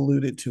kind of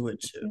alluded to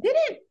it too.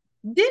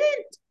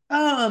 Didn't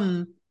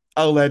um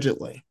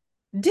Allegedly.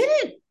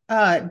 didn't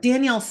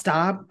Danielle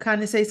Staub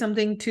kind of say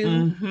something too.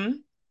 Mm-hmm.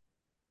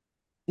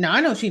 Now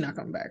I know she's not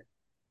coming back.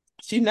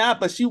 She not,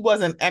 but she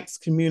wasn't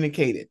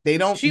excommunicated. They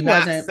don't She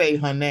not wasn't. say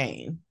her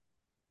name.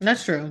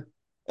 That's true.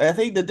 I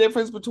think the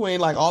difference between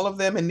like all of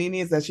them and Nene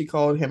is that she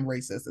called him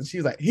racist, and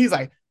he's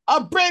like,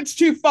 a bridge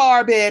too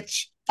far,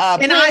 bitch. A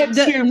bridge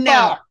too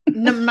far.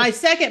 My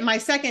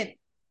second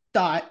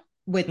thought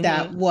with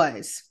that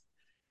was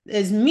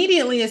is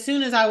immediately as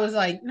soon as I was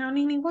like, no,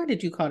 Nene, why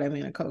did you call that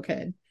man a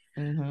cokehead?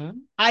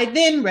 I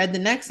then read the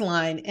next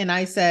line and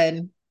I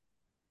said,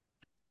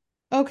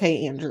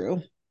 okay,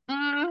 Andrew,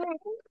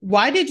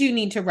 why did you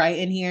need to write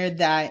in here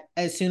that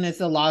as soon as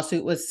the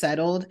lawsuit was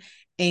settled,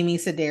 Amy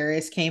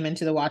Sedaris came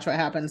into the Watch What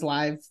Happens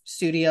Live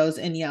studios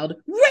and yelled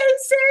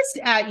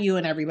racist at you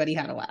and everybody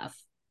had a laugh?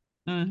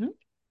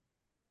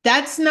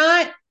 That's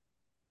not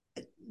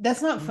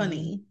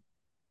funny.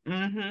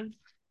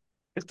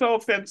 It's so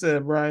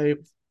offensive, right?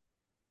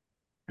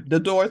 The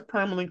door is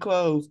permanently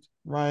closed,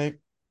 right?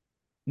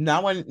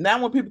 Now when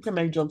people can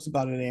make jokes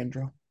about it,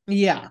 Andrew.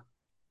 Yeah.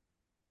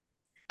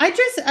 I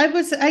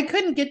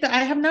couldn't get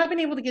I have not been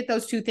able to get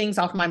those two things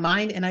off my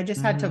mind, and I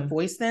just had to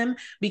voice them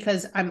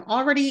because I'm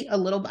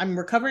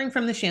recovering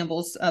from the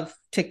shambles of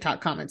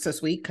TikTok comments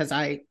this week because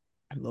I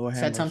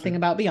said something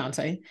about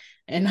Beyonce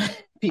and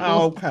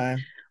people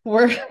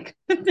were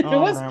it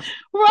was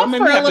rough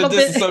for a little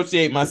bit.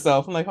 Disassociate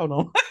myself. I'm like, hold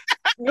on.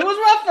 It was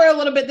rough for a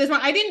little bit this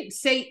one. I didn't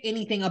say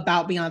anything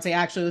about Beyonce,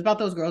 actually. It was about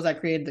those girls that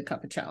created the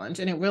Cup of Challenge,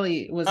 and it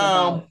really was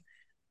about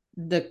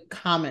the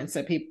comments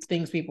that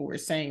things people were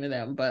saying to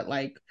them. But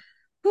like,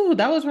 ooh,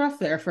 that was rough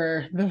there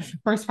for the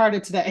first part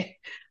of today.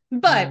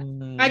 But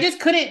I just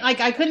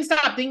couldn't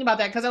stop thinking about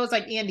that because I was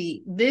like,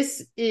 Andy,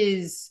 this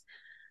is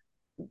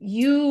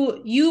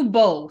you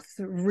both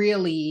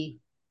really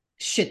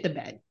shit the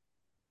bed.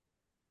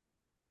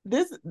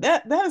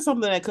 That is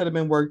something that could have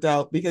been worked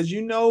out because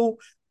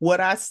what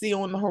I see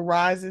on the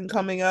horizon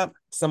coming up,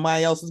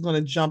 somebody else is going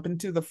to jump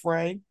into the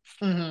fray.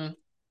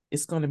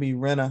 It's going to be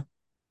Rinna.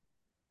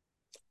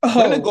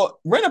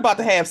 Rinna about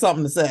to have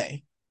something to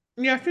say.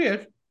 Yeah, she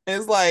is.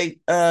 It's like,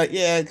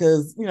 yeah,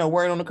 because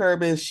word on the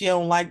curb is she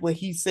don't like what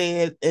he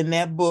said in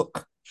that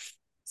book.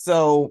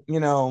 So,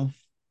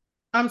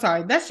 I'm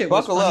sorry, that shit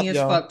was funny as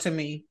fuck to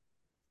me.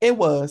 It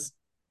was.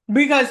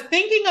 Because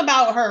thinking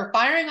about her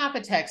firing off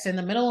a text in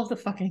the middle of the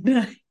fucking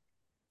night.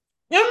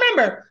 You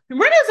remember,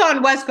 Rinna's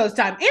on West Coast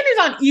time, Andy's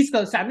on East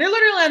Coast time. They're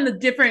literally on the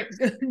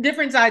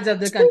different sides of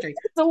the country.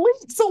 So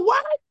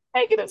why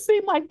making it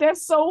seem like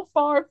that's so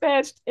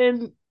far-fetched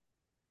and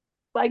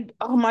like,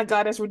 oh my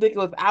God, that's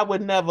ridiculous. I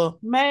would never.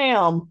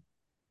 Ma'am,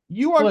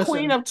 you are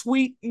queen of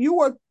tweet.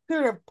 You are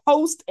queen of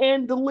post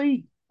and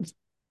delete.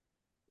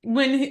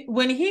 When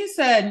he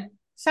said,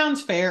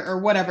 sounds fair or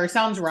whatever,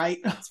 sounds right.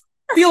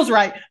 Feels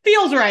right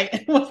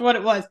was what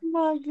it was. Oh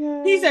my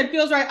God. He said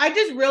feels right. I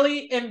just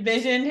really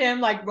envisioned him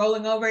like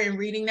rolling over and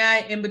reading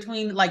that in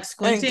between, like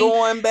squinting and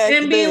going back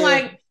and being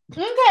like,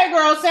 okay,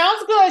 girl,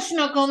 sounds good,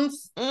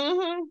 Schnookums.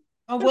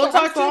 We'll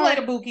talk to you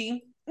later,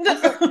 Bookie.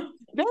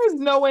 There is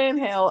no way in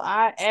hell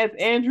as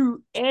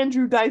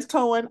Andrew Dice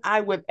Cohen, I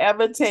would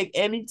ever take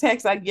any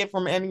text I get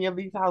from any of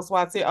these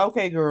housewives. Say,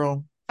 okay,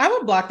 girl. I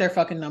would block their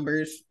fucking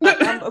numbers.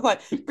 I'm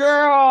like,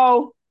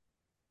 girl,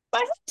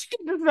 like, how'd you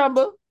get this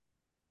number?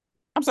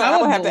 I'm sorry,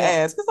 I would have to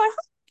ask. It's like,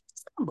 how'd you get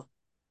this number?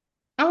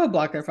 I would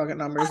block their fucking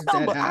numbers.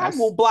 I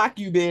will block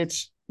you,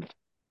 bitch.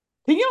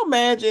 Can you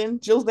imagine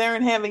Jill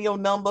Zarin having your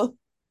number?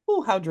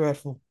 Oh, how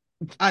dreadful.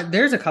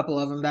 There's a couple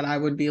of them that I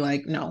would be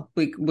like, no,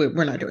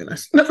 we're not doing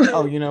this.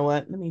 Oh, you know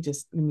what? Let me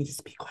just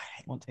be quiet.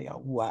 I won't tell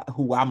y'all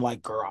who I'm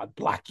like, girl, I'd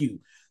block you.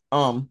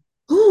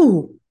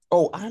 Who?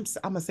 Oh, I'm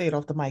gonna say it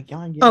off the mic.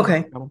 Y'all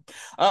okay.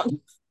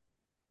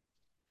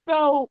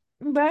 So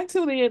back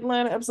to the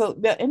Atlanta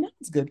episode, and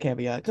that's a good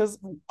caveat because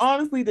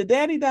honestly, the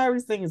Daddy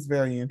Diaries thing is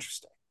very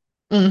interesting.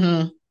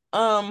 So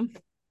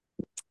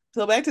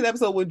back to the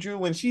episode with Drew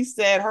when she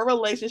said her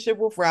relationship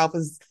with Ralph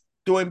is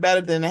doing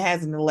better than it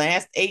has in the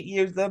last 8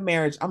 years of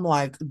marriage. I'm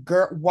like,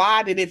 girl,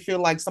 why did it feel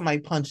like somebody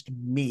punched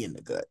me in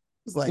the gut?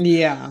 It's like,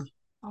 yeah,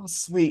 oh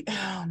sweet,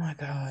 oh my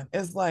God,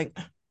 it's like,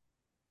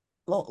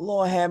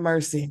 Lord have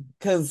mercy,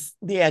 because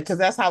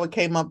that's how it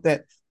came up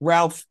that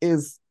Ralph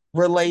is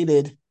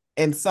related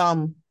in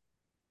some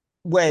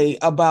way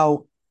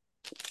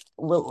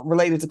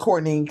related to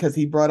Courtney because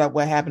he brought up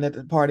what happened at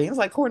the party. It's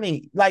like,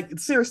 Courtney, like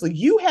seriously,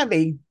 you have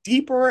a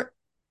deeper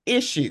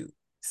issue.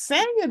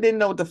 Sanya didn't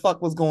know what the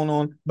fuck was going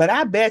on, but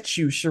I bet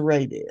you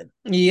Sheree did.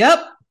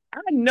 Yep. I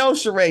know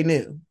Sheree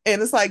knew.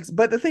 And it's like,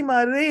 but the thing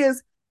about it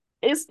is,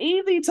 it's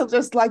easy to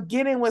just like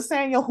get in with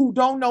Sanya who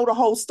don't know the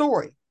whole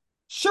story.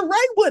 Sheree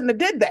wouldn't have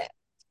did that.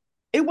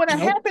 It wouldn't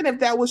have happened if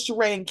that was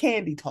Sheree and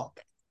Candy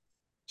talking.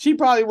 She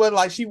probably would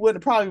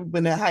have probably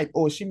been that hype,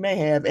 or she may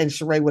have, and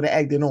Sheree would have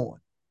acted on.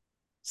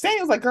 Sanya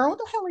was like, girl, what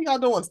the hell are y'all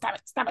doing? Stop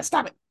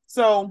it.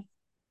 So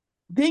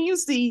then you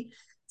see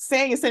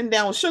Sanya sitting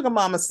down with Sugar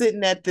Mama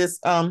sitting at this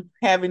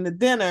having the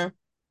dinner,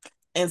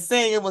 and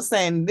Sanya was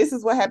saying, this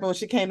is what happened when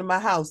she came to my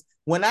house.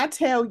 When I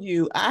tell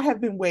you, I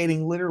have been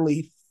waiting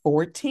literally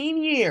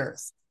 14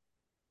 years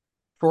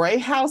for a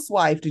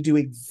housewife to do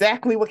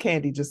exactly what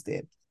Candy just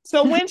did.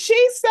 So when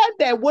she said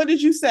that, what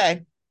did you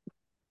say?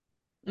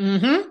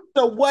 Mm-hmm.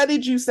 So what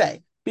did you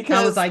say?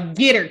 Because I was like,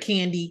 get her,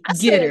 Candy, I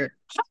get said, her.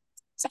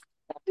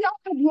 y'all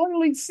have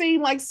literally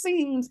seen like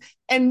scenes,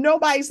 and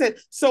nobody said.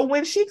 So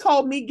when she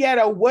called me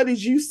ghetto, what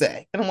did you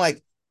say? And I'm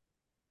like,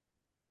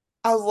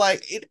 I was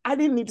like, I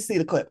didn't need to see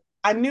the clip.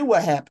 I knew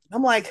what happened.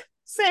 I'm like,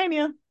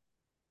 Sanya,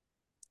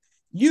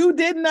 you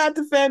did not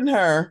defend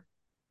her,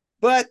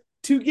 but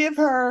to give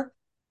her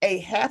a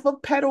half a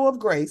petal of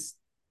grace.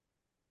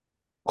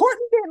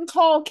 Courtney didn't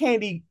call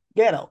Candy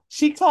ghetto.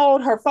 She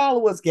called her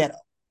followers ghetto.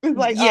 It's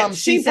like Yeah,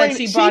 she said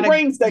she she brought a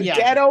brings the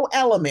ghetto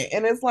element,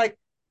 and it's like,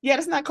 yeah,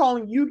 it's not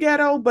calling you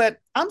ghetto, but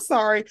I'm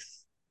sorry,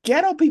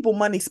 ghetto people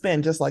money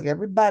spend just like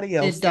everybody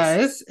else. It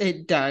does.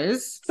 It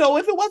does. So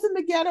if it wasn't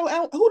the ghetto,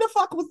 who the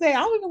fuck was there? I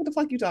don't even know what the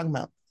fuck you talking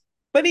about.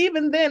 But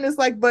even then, it's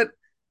like, but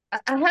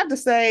I have to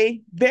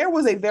say, there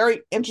was a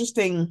very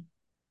interesting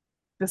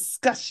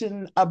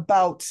discussion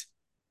about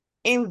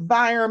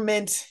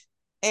environment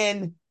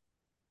and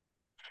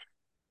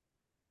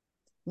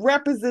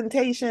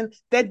representation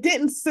that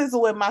didn't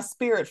sizzle in my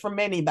spirit from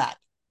anybody,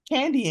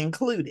 Candy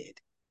included.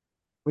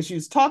 When she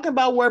was talking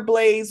about where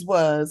Blaze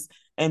was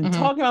and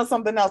talking about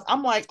something else,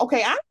 I'm like,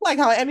 okay, I don't like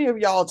how any of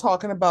y'all are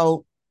talking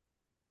about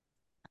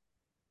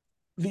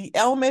the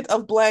element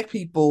of Black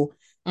people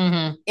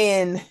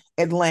in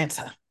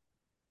Atlanta.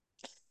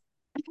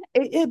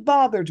 It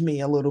bothered me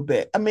a little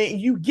bit. I mean,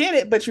 you get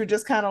it, but you're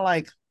just kind of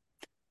like,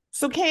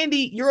 so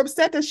Candy, you're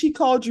upset that she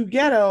called you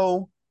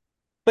ghetto,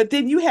 but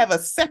then you have a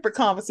separate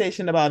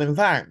conversation about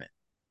environment.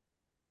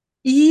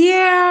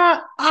 Yeah,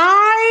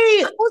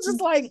 I was just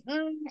like,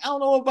 I don't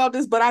know about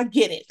this, but I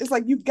get it. It's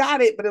like, you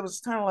got it, but it was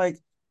kind of like,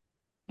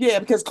 yeah,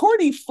 because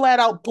Courtney flat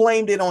out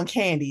blamed it on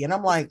Candy. And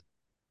I'm like,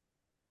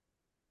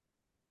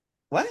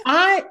 what?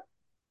 I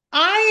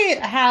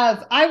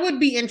would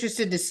be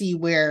interested to see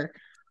where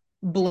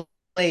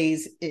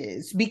Blaze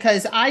is,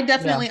 because I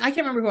can't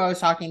remember who I was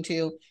talking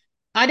to.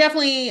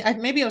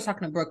 Maybe I was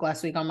talking to Brooke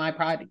last week on my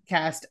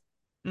podcast.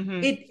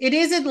 It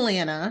is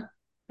Atlanta.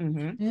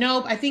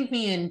 Nope, I think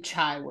me and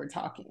Chai were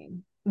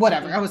talking.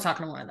 Whatever, I was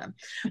talking to one of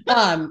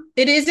them.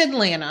 It is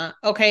Atlanta,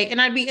 okay,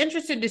 and I'd be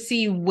interested to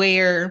see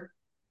where,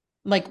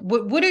 like,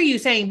 what are you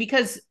saying?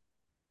 Because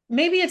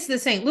maybe it's the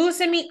St.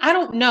 Louis in me. I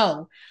don't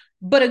know,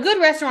 but a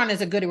good restaurant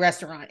is a good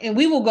restaurant, and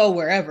we will go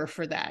wherever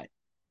for that.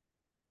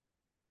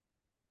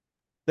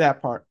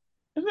 That part.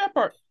 That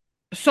part.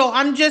 So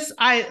I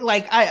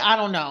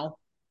don't know.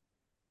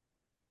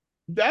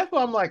 That's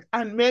why I'm like,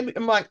 I'm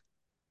like,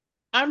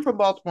 I'm from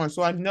Baltimore,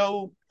 so I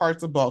know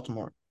parts of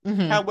Baltimore.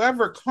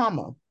 However,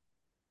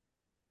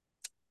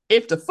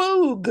 if the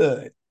food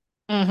good,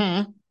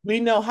 we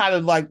know how to,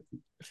 like,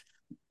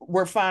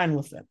 we're fine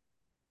with it.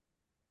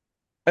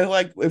 And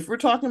like, if we're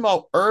talking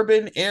about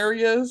urban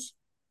areas,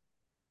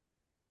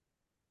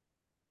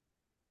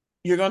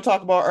 you're going to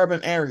talk about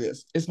urban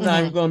areas. It's not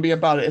even going to be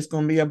about it. It's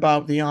going to be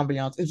about the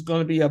ambiance. It's going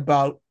to be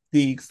about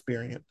the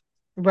experience.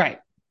 Right.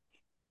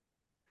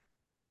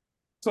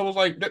 So it was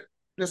like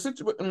the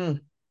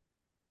situation.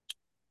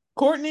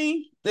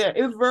 Courtney, yeah,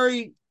 it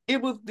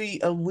was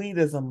the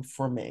elitism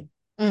for me.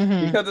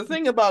 Because the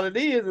thing about it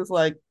is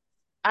like,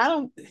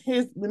 let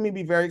me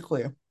be very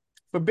clear.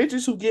 For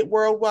bitches who get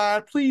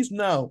worldwide, please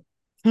know,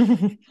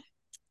 you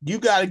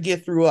got to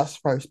get through us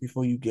first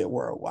before you get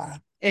worldwide.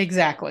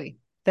 Exactly.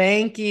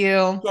 Thank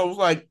you. So it was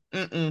like,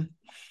 The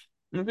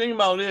thing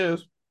about it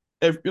is,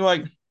 if you're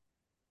like,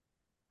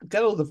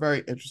 that was a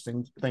very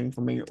interesting thing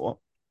for me.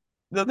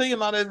 The thing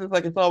about it is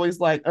like, it's always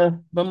like, but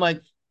I'm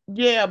like,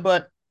 yeah,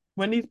 but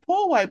when these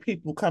poor white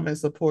people come and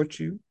support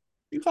you,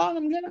 you call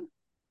them ghetto?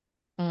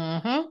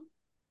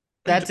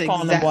 That's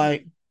calling them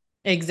white.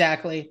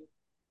 Exactly.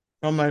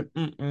 I'm like,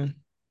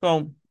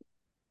 So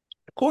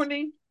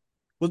Courtney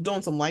was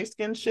doing some light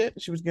skin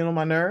shit. She was getting on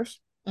my nerves.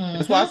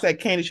 That's why I said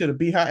Candy should have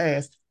beat her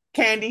ass.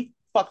 Candy,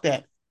 fuck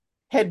that.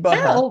 Headbutt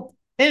her.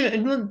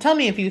 And tell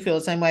me if you feel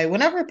the same way.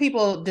 Whenever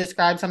people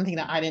describe something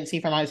that I didn't see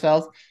for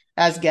myself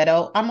as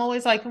ghetto, I'm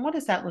always like, what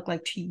does that look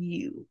like to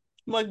you?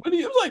 I'm like, what do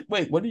you? I was like,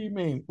 wait, what do you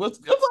mean? It was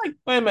like,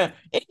 wait a minute,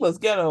 it was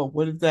ghetto.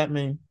 What does that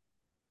mean?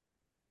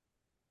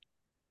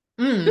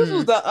 This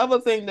was the other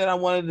thing that I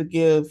wanted to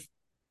give,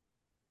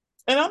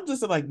 and I'm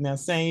just like, now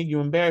saying, you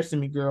embarrassing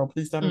me, girl.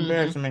 Please stop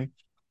embarrassing me,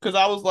 because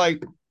I was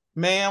like,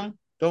 ma'am,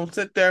 don't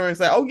sit there and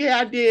say, oh yeah,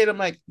 I did. I'm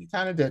like, you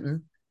kind of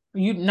didn't.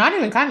 You not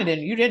even kind of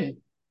didn't. You didn't.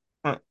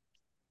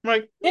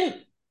 Like,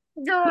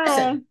 girl,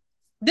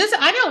 listen,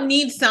 I don't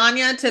need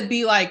Sonya to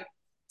be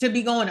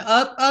going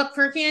up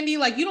for Candy.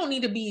 Like, you don't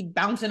need to be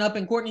bouncing up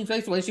in Courtney's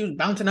face the way she was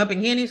bouncing up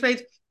in Candy's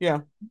face. Yeah.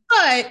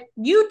 But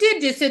you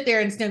did just sit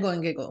there and sniggle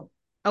and giggle.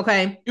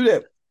 Okay. You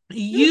did.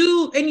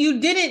 You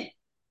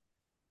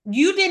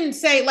didn't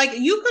say, like,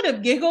 you could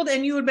have giggled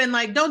and you would have been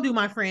like, don't do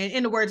my friend.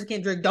 In the words of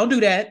Kendrick, don't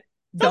do that.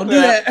 Don't do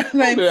that.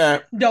 Like, don't do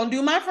that. Don't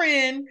do my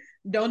friend.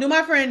 Don't do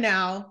my friend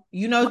now.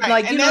 You know, right.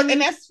 Like,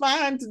 and that's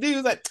fine to do.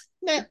 It's like,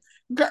 nah,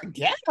 girl,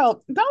 get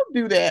out. Don't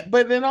do that.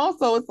 But then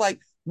also it's like,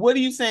 what are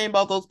you saying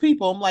about those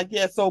people? I'm like,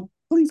 yeah, so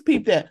please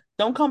peep that.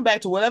 Don't come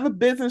back to whatever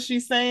business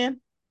she's saying.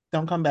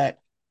 Don't come back.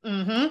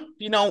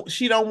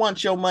 She don't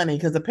want your money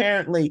because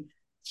apparently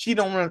she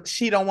don't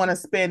want to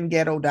spend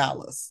ghetto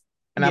dollars.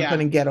 And I'm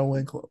putting ghetto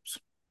in quotes.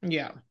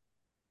 Yeah.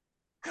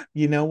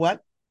 You know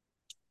what?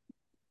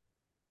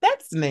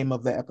 That's the name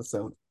of the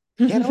episode.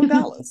 Ghetto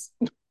dollars.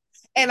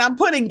 And I'm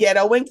putting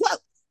ghetto in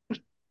quotes.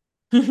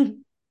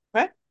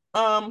 Right?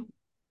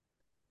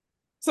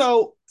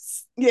 So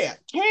yeah,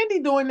 Candy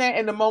doing that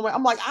in the moment.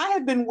 I'm like, I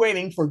have been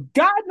waiting for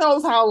God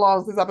knows how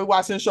long since I've been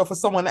watching the show for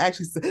someone to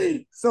actually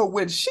say. So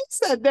when she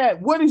said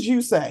that, what did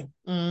you say?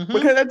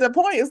 Because at the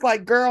point, it's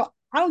like, girl,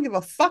 I don't give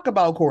a fuck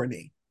about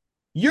Courtney.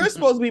 You're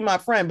supposed to be my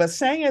friend, but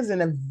Shang is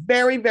in a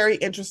very, very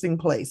interesting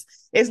place.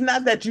 It's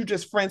not that you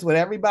just friends with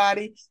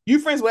everybody. You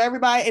friends with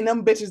everybody, and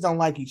them bitches don't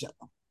like each other.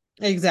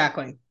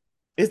 Exactly.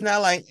 It's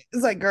not like,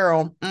 it's like,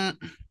 girl, I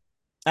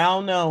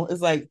don't know.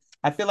 It's like,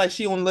 I feel like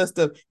she on the list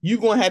of, you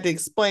going to have to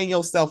explain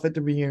yourself at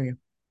the reunion.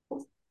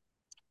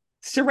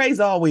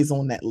 Sheree's always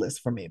on that list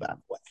for me, by the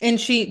way. And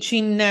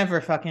she never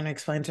fucking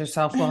explains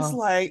herself well. It's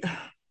like,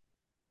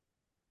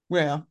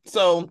 well,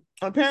 so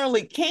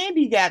apparently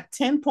Candy got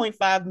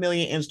 10.5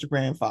 million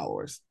Instagram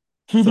followers.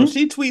 So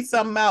she tweets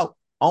something out,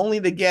 only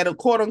the ghetto,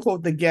 quote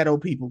unquote, the ghetto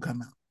people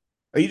come out.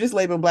 Are you just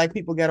labeling black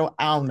people ghetto?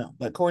 I don't know.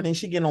 But Courtney,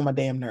 she getting on my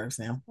damn nerves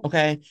now.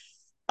 Okay.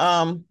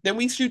 Then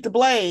we shoot the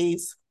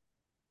Blaze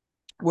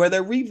where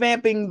they're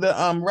revamping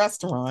the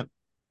restaurant.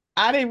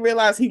 I didn't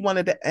realize he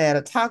wanted to add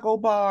a taco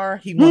bar.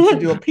 He wants to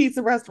do a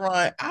pizza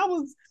restaurant.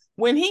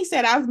 When he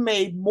said I've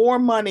made more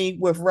money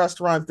with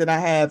restaurants than I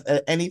have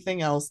at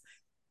anything else,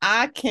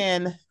 I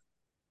can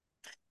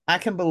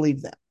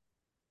believe that.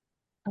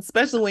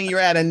 Especially when you're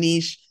at a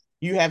niche,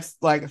 you have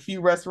like a few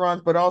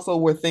restaurants, but also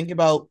we're thinking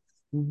about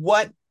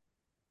what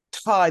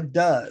Todd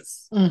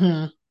does.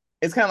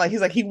 It's kind of like, he's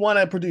like, he want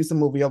to produce a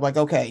movie. I'm like,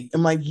 okay.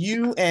 I'm like,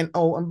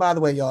 and by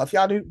the way, y'all, if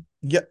y'all do,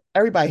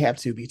 everybody have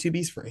Tubi.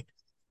 Tubi's free.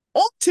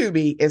 On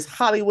Tubi is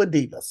Hollywood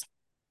Divas.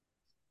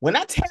 When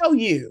I tell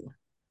you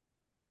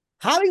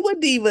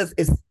Hollywood Divas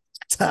is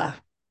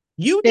tough,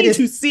 you need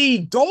to see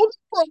Golden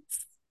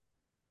Brooks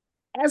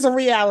as a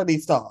reality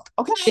star.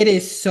 Okay. It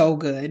is so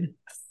good.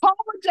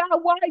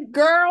 Apologize, white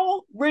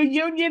girl,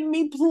 reunion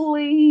me,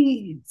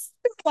 please.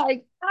 It's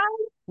like, I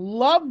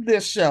love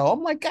this show.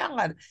 I'm like,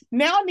 God,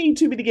 now I need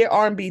Tubi to get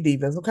R&B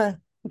divas, okay?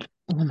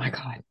 Oh my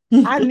God.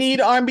 I need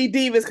R&B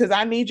divas because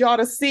I need y'all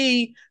to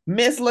see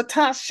Miss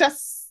Latasha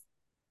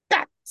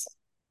Scott.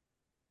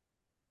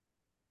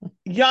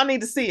 Y'all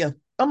need to see her.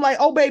 I'm like,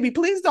 oh, baby,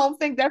 please don't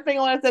think that thing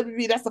on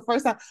SWV, that's the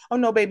first time. Oh,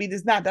 no, baby,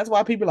 it's not. That's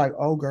why people are like,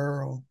 oh,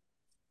 girl.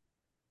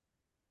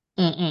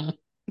 It's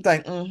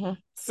like,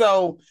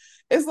 So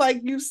it's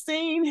like you've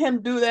seen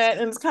him do that,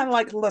 and it's kind of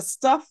like the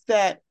stuff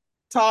that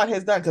Todd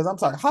has done. Because I'm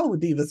sorry,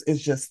 Hollywood Divas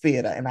is just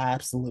theater, and I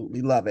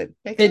absolutely love it.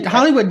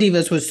 Hollywood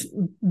Divas was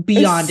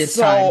beyond its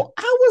time.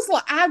 So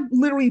I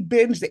literally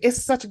binged it.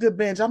 It's such a good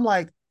binge. I'm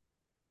like,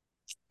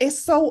 it's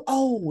so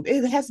old.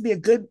 It has to be a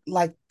good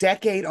like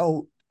decade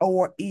old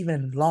or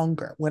even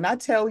longer. When I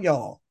tell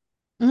y'all,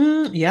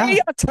 theater, get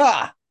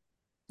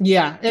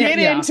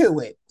into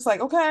it. It's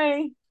like,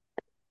 okay.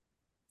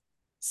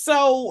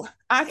 So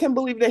I can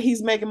believe that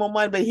he's making more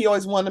money, but he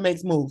always wanted to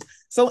make moves.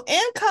 So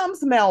in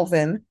comes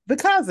Melvin, the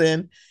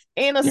cousin,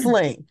 in a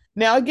sling.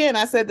 Now, again,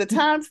 I said the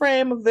time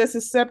frame of this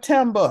is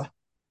September.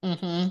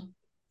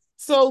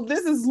 So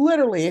this is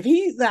literally, if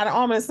he's got an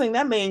arm in a sling,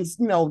 that means,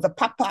 the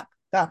pop,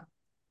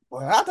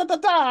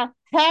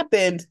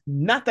 happened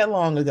not that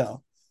long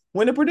ago.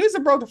 When the producer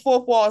broke the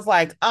fourth wall, it's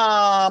like,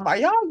 are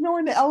y'all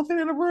ignoring the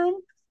elephant in the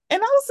room?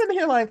 And I was sitting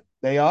here like,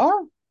 they are?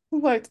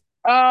 I'm like,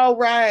 oh,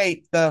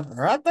 right. They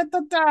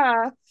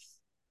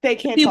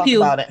can't talk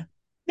about it.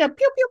 Yeah,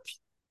 pew, pew,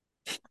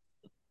 pew.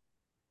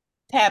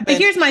 Happened.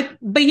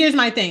 But here's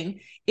my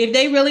thing. If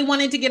they really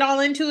wanted to get all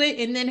into it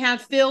and then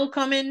have Phil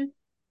come in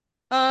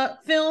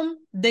film,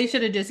 they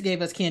should have just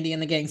gave us Candy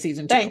and the Gang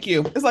season 2. Thank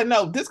you. It's like,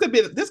 no, this could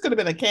have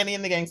been a Candy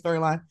and the Gang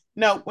storyline.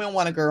 No, we don't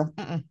want a girl.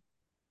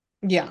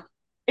 Yeah.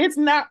 It's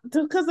not,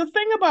 because the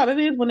thing about it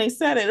is when they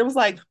said it, it was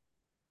like,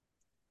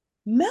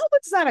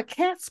 Melvin's not a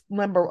cast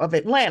member of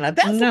Atlanta.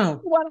 That's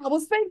what I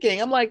was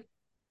thinking. I'm like,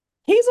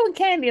 he's on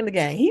Candy in the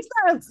Gang. He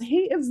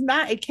is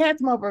not a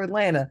cast member of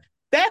Atlanta.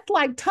 That's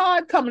like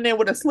Todd coming in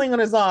with a sling on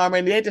his arm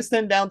and they just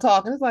sitting down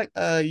talking. It's like,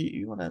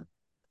 you wanna,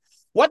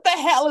 what the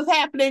hell is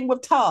happening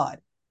with Todd?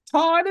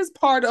 Todd is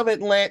part of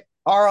Atlanta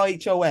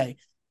RHOA.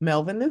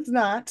 Melvin is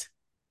not.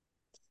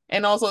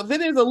 And also, if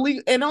it is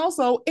illegal, and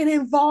also it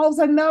involves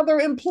another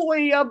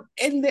employee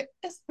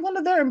it's one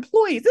of their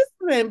employees. This is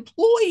an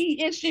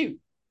employee issue.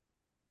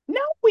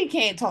 No, we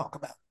can't talk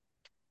about it.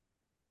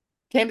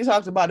 Candy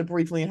talks about it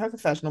briefly in her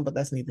confessional, but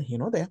that's neither here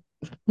nor there.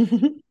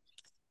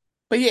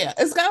 But yeah,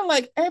 it's kind of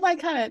like everybody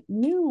kind of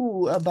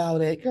knew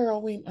about it.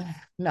 Girl, we're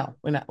not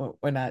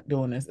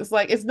doing this. It's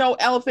like it's no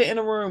elephant in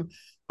the room.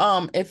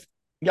 If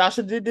y'all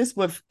should have did this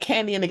with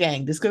Candy and the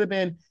Gang, this could have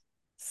been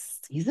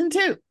season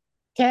 2.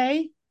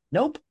 Okay.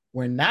 Nope.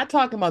 We're not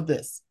talking about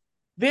this.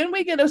 Then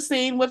we get a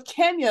scene with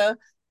Kenya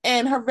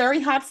and her very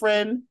hot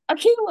friend,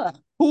 Akila,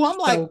 who I'm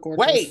like, So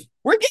gorgeous. wait,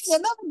 we're getting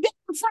another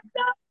different front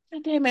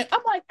door. Damn it.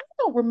 I'm like, I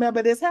don't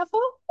remember this half.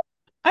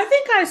 I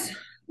think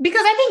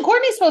because I think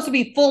Courtney's supposed to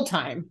be full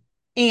time,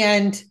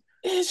 and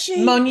Is she?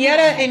 Monietta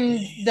God and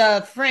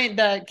damn.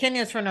 the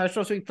Kenya's friend are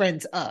supposed to be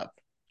friends up.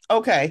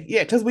 Okay,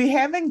 yeah, because we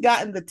haven't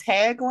gotten the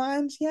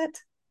taglines yet.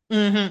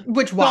 Mm-hmm.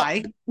 Which So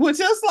why? we're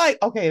just like,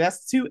 okay,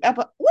 that's two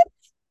episodes.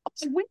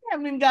 We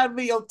haven't even got a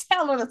video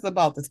telling us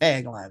about the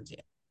taglines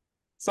yet.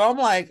 So I'm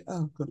like,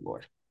 oh, good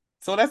lord.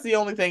 So that's the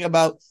only thing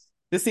about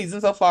the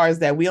season so far is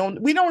that we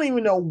don't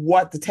even know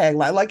what the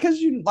tagline like because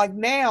you like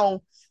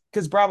now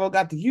because Bravo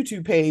got the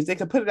YouTube page, they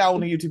could put it out on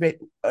the YouTube page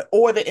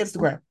or the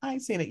Instagram. I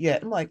ain't seen it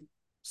yet. I'm like,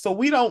 so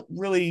we don't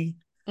really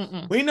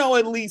we know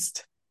at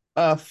least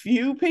a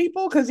few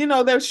people because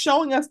they're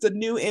showing us the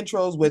new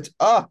intros, which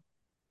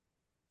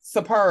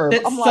superb. I'm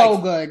It's like, so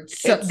good.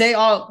 So it's they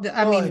all,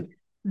 I good. mean,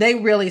 they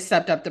really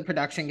stepped up the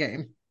production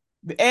game.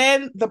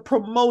 And the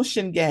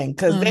promotion gang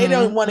because they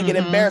don't want to get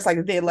embarrassed like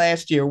they did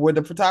last year where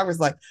the photographer's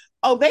like,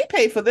 oh, they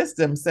paid for this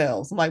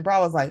themselves. I'm like, bro, I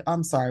was like,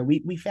 I'm sorry,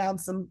 we found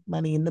some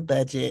money in the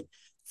budget.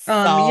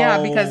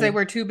 Yeah, because they So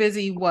were too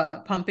busy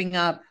pumping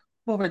up.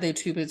 What were they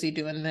too busy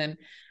doing then?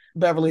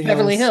 Beverly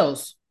Beverly Hills.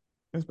 Hills.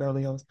 It's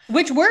Beverly Hills.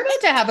 Which we're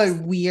about to have a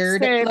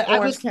weird Same like I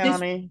Orange was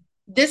County.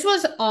 this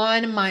was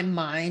on my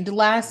mind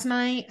last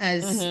night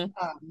as Mm-hmm.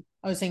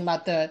 I was thinking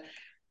about the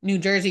New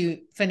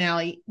Jersey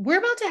finale. We're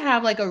about to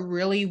have like a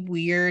really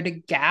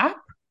weird gap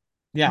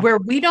Yeah. where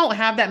we don't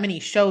have that many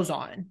shows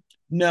on.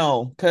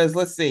 No, because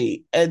let's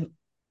see. And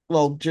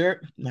well,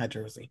 not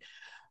Jersey.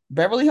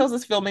 Beverly Hills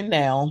is filming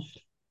now,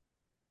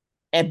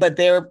 but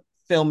their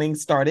filming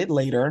started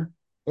later.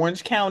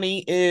 Orange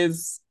County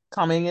is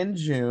coming in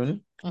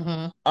June.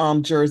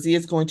 Jersey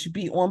is going to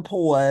be on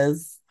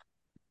pause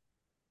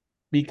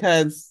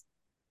because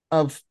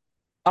of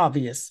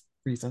obvious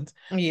reasons.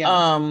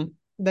 Yeah,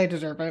 they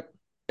deserve it.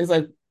 It's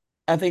like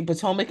I think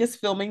Potomac is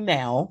filming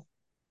now,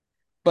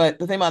 but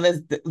the thing about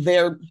this,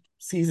 their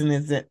season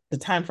is that the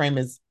time frame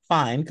is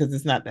fine because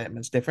it's not that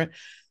much different.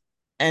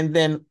 And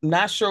then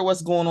not sure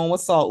what's going on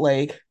with Salt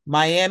Lake.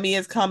 Miami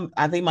is come.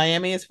 I think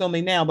Miami is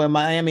filming now, but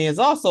Miami is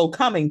also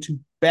coming to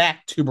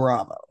back to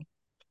Bravo.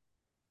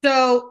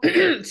 So,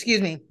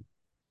 excuse me.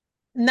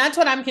 And that's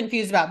what I'm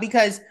confused about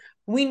because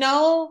we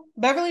know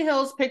Beverly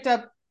Hills picked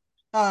up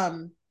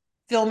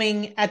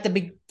filming at the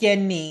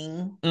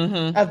beginning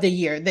of the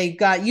year.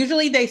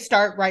 Usually they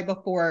start right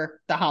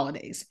before the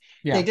holidays.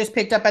 Yeah. They just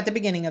picked up at the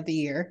beginning of the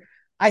year.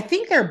 I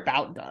think they're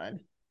about done.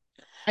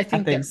 I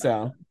think so.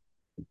 Done.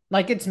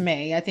 Like it's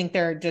May. I think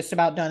they're just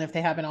about done if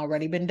they haven't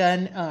already been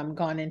done,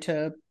 gone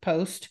into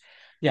post.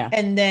 Yeah.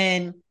 And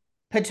then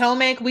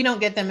Potomac, we don't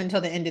get them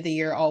until the end of the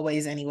year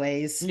always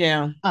anyways.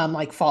 Yeah.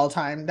 Like fall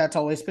time. That's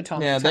always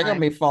Potomac. Yeah, they're gonna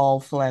be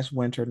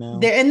fall/winter now.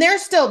 They're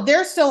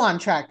still on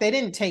track. They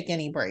didn't take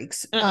any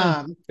breaks.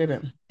 They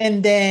didn't.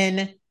 And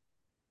then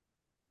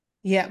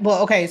yeah,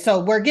 well, okay, so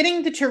we're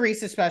getting the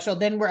Teresa special.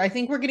 Then I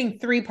think we're getting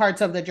 3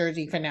 parts of the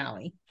Jersey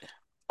finale.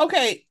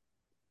 Okay.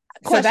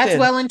 Question. So that's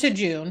well into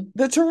June.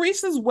 The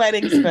Teresa's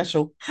wedding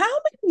special. How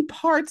many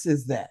parts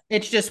is that?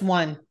 It's just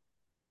one.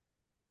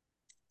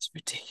 It's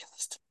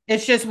ridiculous.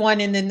 It's just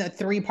one, and then the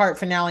 3-part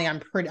finale.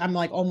 I'm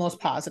like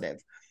almost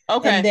positive.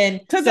 Okay. And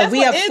then so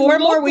we have 4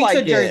 more weeks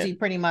of Jersey,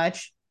 pretty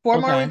much.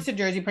 4 more weeks of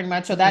Jersey, pretty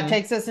much. So that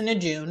takes us into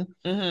June.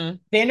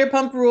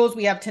 Vanderpump Rules,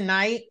 we have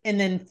tonight, and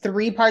then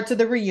 3 parts of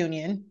the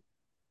reunion.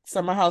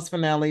 Summer House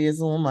finale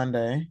is on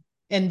Monday.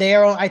 And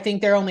I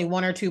think they're only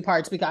 1 or 2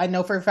 parts because I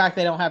know for a fact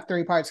they don't have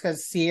 3 parts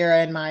because Sierra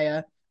and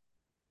Maya.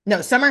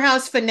 No, Summer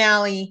House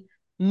finale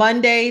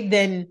Monday,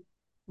 then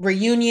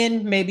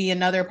reunion, maybe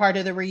another part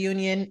of the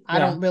reunion. Yeah. I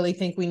don't really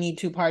think we need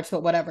 2 parts,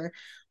 but whatever.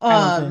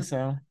 I don't think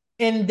so.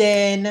 And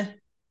then,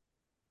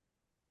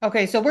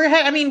 okay, so we're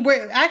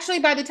actually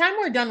by the time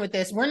we're done with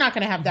this, we're not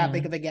going to have that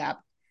big of a gap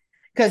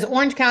because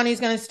Orange County is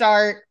going to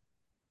start.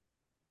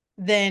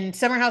 Then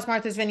Summer House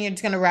Martha's Vineyard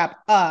is going to wrap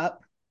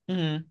up.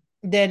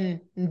 Then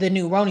the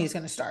new Roni is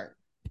going to start.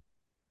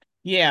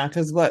 Yeah,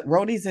 because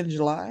Roni's in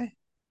July?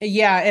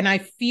 Yeah, and I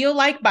feel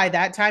like by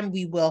that time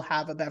we will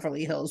have a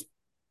Beverly Hills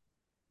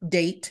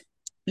date.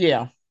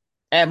 Yeah,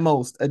 at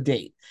most a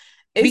date.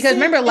 Because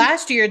remember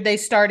last year they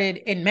started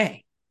in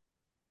May.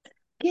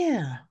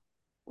 Yeah,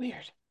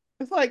 weird.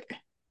 It's like,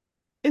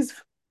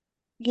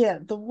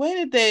 the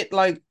way that they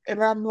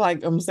and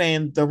I'm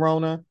saying the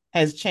Rona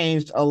has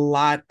changed a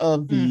lot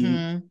of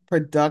the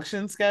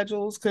production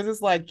schedules because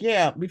it's like,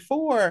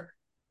 before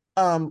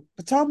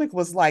Potomac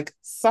was like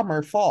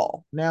summer,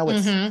 fall. Now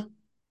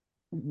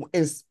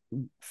it's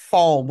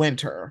fall,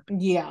 winter.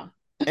 Yeah.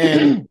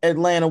 And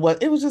Atlanta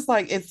it was just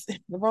like the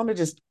Rona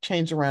just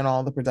changed around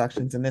all the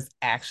productions, and it's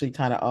actually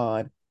kind of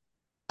odd.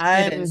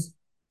 I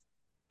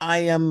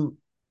am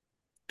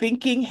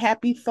thinking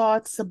happy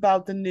thoughts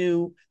about the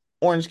new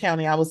Orange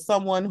County. I was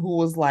someone who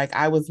was like,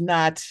 I was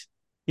not,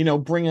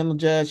 bringing the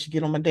judge. She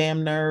get on my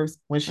damn nerves.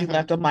 When she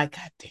left, I'm like,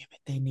 God damn it,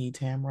 they need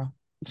Tamra.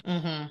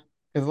 Because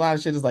a lot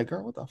of shit is like,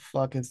 girl, what the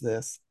fuck is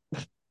this?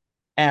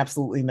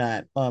 Absolutely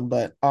not.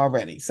 But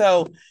already.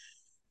 So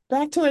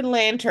back to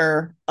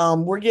Atlanta.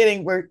 We're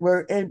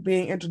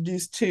being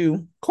introduced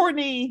to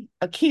Courtney,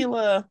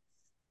 Akila.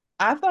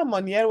 I thought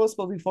Monietta was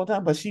supposed to be full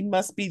time, but she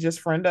must be just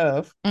friend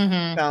of.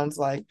 Mm-hmm. Sounds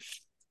like.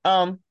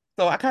 So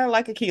I kind of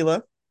like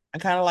Akila. I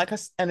kind of like her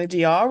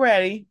energy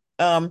already.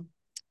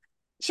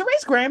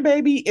 Sheree's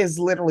grandbaby is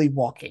literally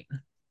walking.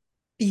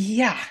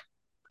 Yeah.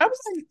 I was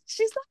like,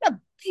 she's not a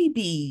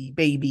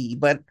baby,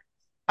 but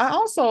I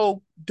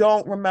also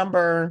don't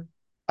remember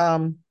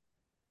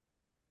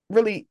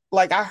really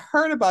like I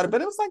heard about it,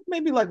 but it was like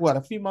maybe like what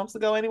a few months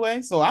ago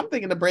anyway. So I'm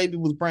thinking the baby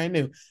was brand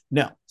new.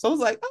 No, so I was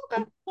like,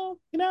 okay, well,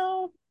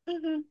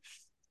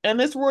 And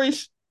this Roy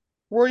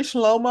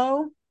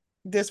Shlomo,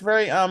 this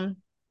very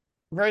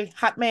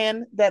hot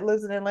man that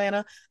lives in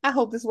Atlanta. I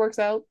hope this works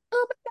out.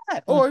 Oh my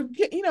god! Or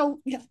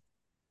yeah,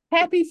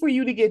 happy for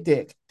you to get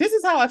dick. This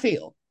is how I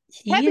feel.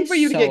 He Happy for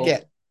is you to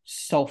get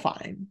so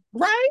fine.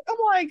 right. I'm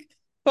like,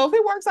 so if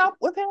it works out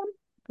with him,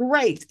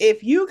 great.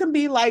 If you can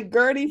be like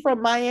Gertie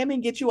from Miami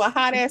and get you a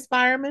hot ass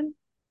fireman,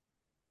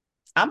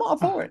 I'm all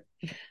for it.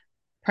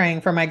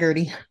 Praying for my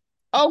Gertie.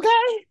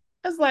 Okay.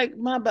 It's like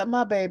my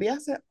baby. I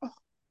said, oh.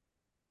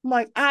 I'm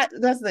like, that's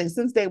the thing.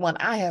 Since day one,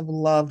 I have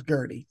loved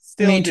Gertie.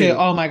 Still Me too. do.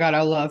 Oh my God,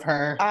 I love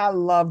her. I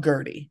love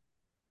Gertie.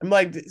 I'm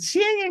like,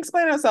 she ain't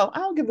explaining herself. I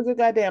don't give a good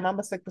goddamn. I'm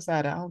gonna stick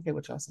beside her. I don't care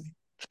what y'all say.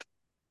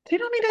 You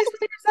don't need to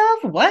explain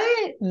yourself.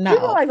 What? She's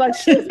No. like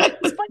she's not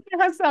explaining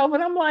herself,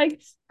 and I'm like,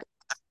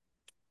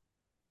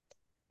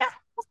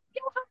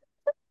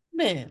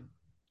 man,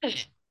 I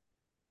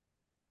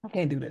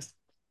can't do this.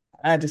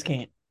 I just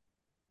can't.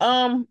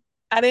 I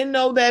didn't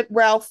know that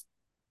Ralph.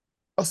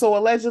 So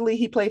allegedly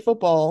he played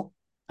football.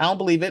 I don't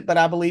believe it, but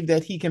I believe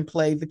that he can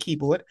play the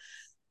keyboard.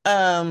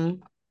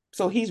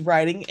 So he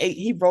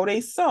wrote a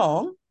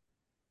song,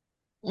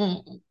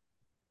 Mm.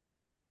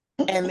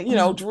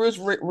 and Drew's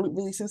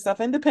releasing stuff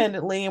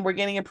independently, and we're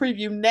getting a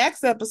preview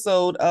next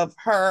episode of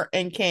her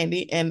and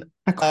Candy, and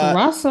A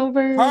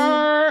crossover.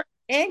 her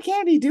and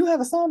Candy do have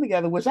a song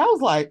together, which I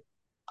was like,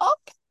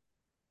 okay.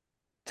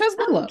 Because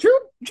Drew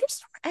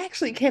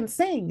actually can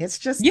sing. It's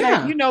just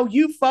that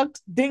you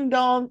fucked Ding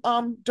Dong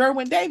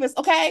Derwin Davis,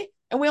 okay?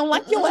 And we don't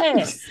like your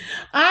ass.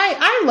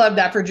 I love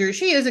that for Drew.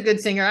 She is a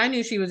good singer. I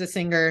knew she was a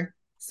singer,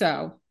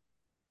 so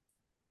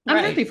I'm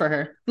happy for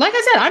her. Like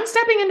I said, I'm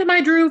stepping into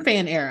my Drew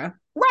fan era.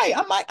 Right.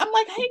 I'm like,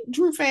 hey,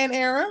 Drew fan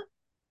era.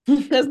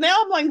 Because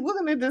now I'm like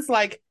looking at this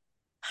like,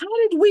 how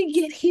did we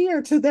get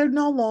here to they're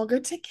no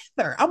longer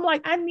together? I'm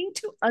like, I need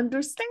to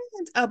understand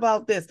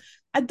about this.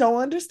 I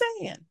don't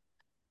understand.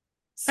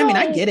 So, I mean,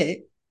 I get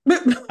it.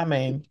 I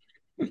mean,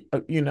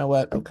 you know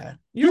what? Okay.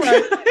 You're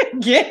right.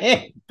 Get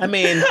it. I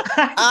mean,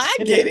 I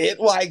get it.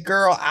 Like,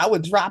 girl, I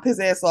would drop his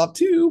ass off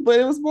too, but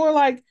it was more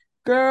like,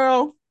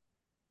 girl.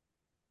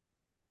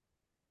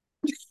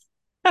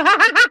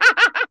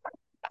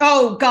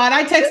 Oh God,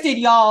 I texted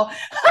y'all.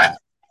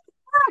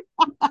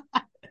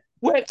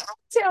 When I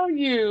tell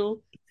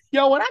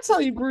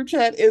you group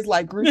chat is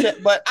like group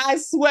chat, but I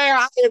swear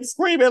I am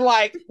screaming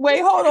like,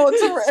 wait, hold on.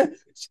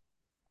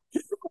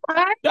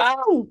 I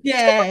know.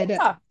 Dead.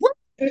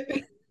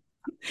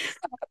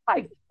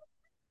 Like,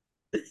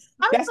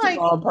 that's the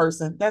wrong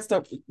person. That's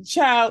the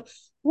child.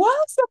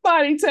 Why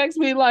somebody text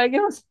me like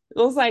it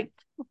was like,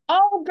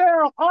 oh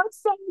girl, on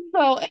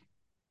so.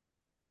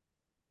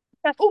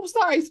 Oops,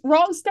 sorry,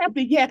 wrong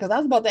Stephanie. Yeah, because I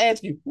was about to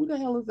ask you, who the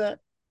hell is that?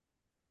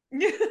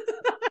 They're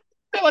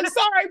like,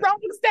 sorry, wrong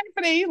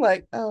Stephanie.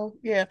 Like, oh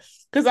yeah,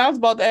 because I was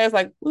about to ask,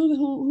 like,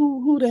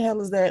 who the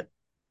hell is that?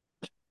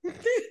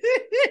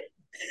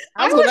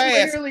 I was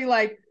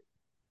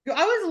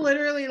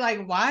literally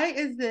like, why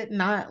is it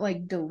not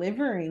like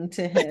delivering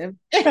to him?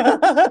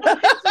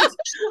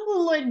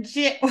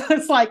 Legit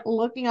was like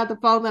looking at the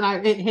phone, then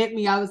it hit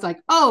me. I was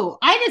like, oh,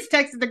 I just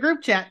texted the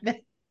group chat.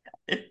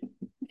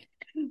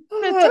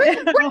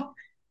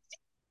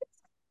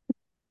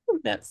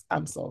 That's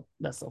so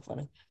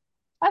funny.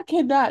 I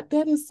cannot.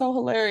 That is so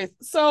hilarious.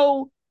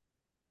 So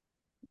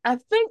I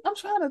think I'm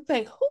trying to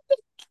think, who did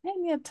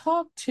Kenya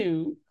talk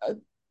to?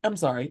 I'm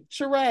sorry,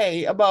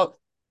 Sheree, about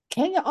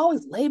Kenya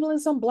always labeling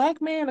some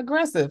black man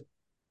aggressive.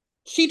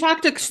 She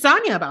talked to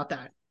Sonya about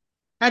that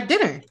at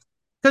dinner.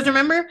 Because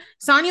remember,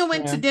 Sonya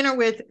went to dinner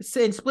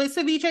and split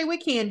ceviche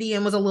with Candy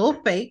and was a little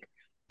fake.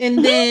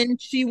 And then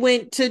she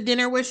went to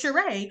dinner with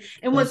Sheree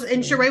and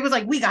Sheree was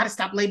like, we got to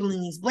stop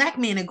labeling these black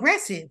men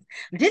aggressive.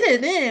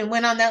 Then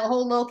went on that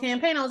whole little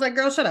campaign. I was like,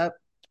 girl, shut up.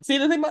 See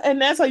the thing, and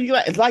that's how you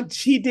like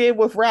she did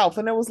with Ralph,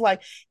 and it was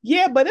like,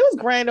 yeah, but it was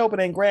grand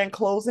opening, grand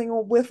closing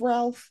with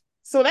Ralph,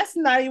 so that's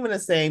not even the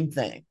same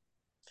thing.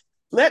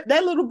 Let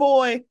that little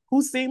boy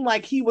who seemed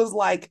like he was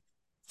like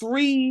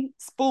 3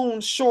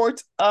 spoons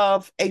short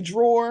of a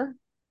drawer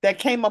that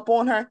came up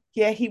on her,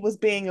 yeah, he was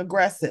being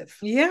aggressive.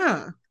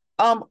 Yeah.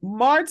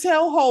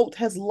 Martell Holt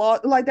has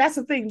lost, like that's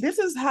the thing. This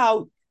is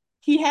how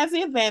he has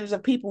the advantage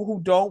of people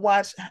who don't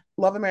watch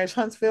Love and Marriage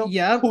Huntsville,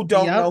 who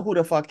don't know who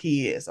the fuck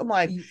he is. I'm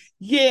like,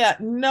 yeah,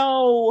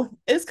 no,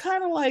 it's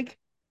kind of like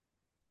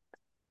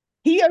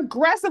he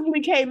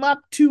aggressively came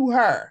up to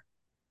her,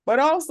 but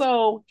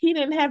also he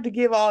didn't have to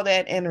give all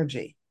that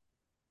energy.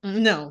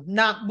 No,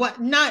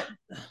 not.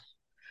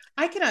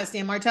 I cannot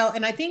stand Martell.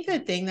 And I think the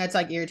thing that's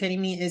like irritating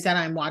me is that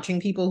I'm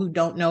watching people who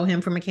don't know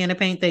him from a can of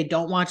paint. They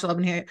don't watch Love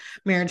and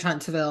Marriage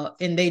Huntsville,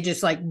 and they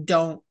just like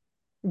don't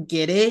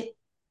get it.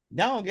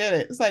 Don't get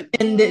it. It's like,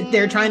 and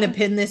they're trying to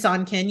pin this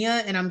on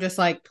Kenya, and I'm just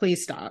like,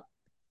 please stop.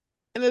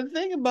 And the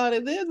thing about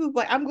it is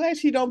like, I'm glad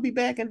she don't be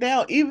backing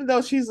down, even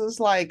though she's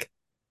just like,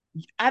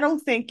 I don't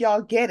think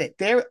y'all get it.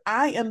 There,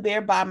 I am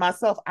there by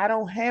myself. I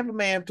don't have a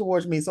man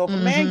towards me. So if a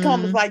man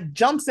comes like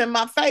jumps in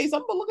my face,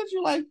 I'm gonna look at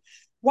you like,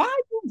 why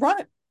are you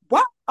running?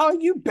 Why are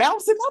you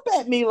bouncing up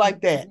at me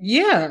like that?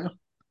 Yeah.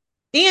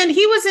 And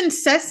he was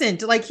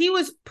incessant. Like he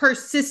was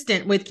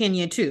persistent with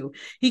Kenya too.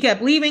 He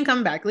kept leaving,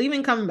 coming back,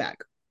 leaving, coming back.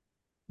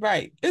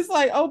 Right. It's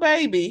like, oh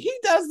baby, he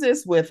does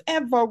this with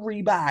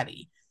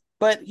everybody.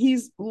 But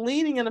he's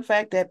leaning in the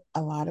fact that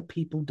a lot of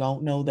people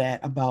don't know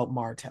that about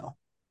Martell.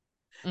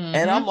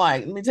 And I'm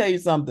like, let me tell you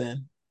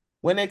something.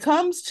 When it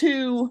comes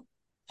to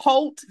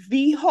Holt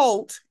v.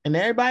 Holt, and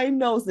everybody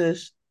knows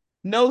this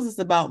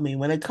about me.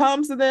 When it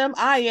comes to them,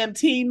 I am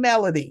Team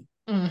Melody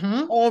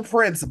on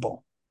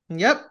principle.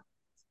 Yep.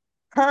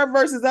 Her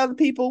versus other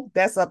people,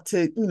 that's up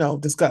to,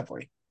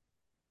 discovery.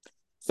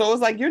 So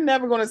it's like, you're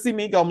never going to see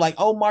me go, I'm like,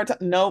 oh, Martell.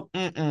 Nope.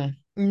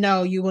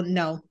 No, you wouldn't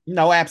know.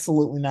 No,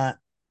 absolutely not.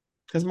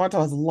 Because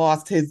Martell has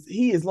lost his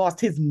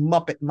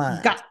Muppet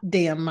mind.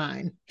 Goddamn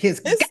mind.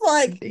 It's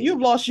like, you've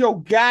lost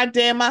your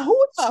goddamn mind.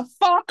 Who the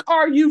fuck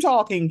are you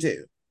talking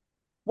to?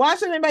 Why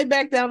should anybody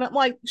back down? I'm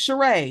like,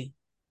 Sheree,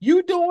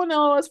 you doing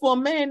all this for a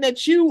man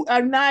that you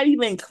are not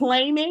even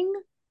claiming?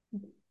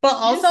 But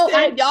also,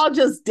 y'all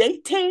just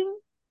dating?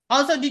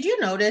 Also, did you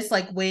notice,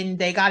 like, when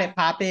they got it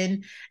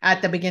popping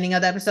at the beginning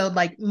of the episode,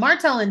 like,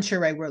 Martell and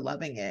Sheree were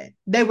loving it.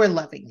 They were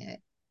loving it.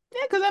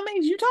 Yeah, because that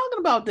means you talking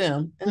about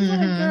them. It's like,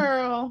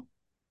 girl,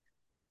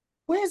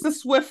 where's the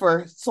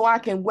Swiffer so I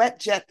can wet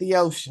jet the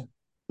ocean?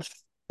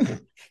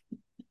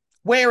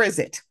 Where is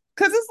it?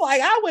 Because it's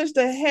like, I wish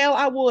the hell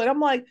I would. I'm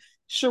like,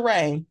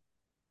 Sheree,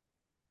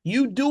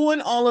 you doing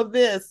all of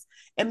this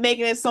and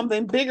making it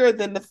something bigger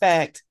than the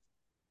fact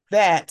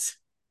that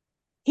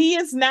he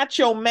is not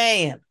your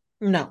man.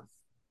 No.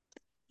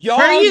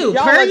 Y'all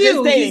are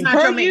just dating.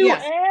 Per you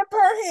and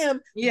per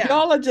him. Yeah.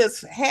 Y'all are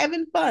just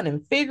having fun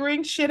and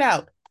figuring shit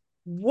out.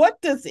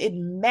 What does it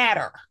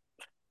matter?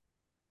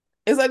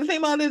 It's like the thing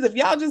about this, if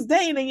y'all just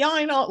dating and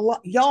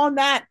y'all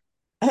not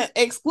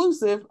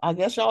exclusive, I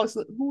guess y'all,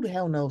 who the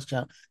hell knows,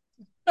 y'all?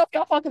 No,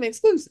 y'all fucking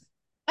exclusive.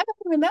 I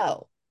don't even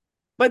know.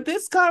 But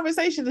this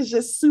conversation is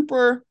just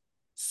super,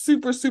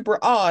 super, super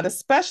odd,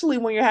 especially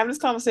when you're having this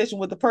conversation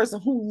with the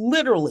person who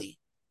literally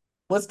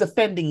was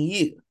defending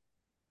you.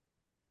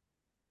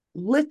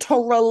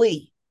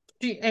 Literally.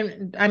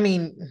 And I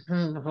mean,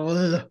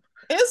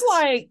 it's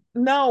like,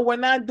 no, we're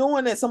not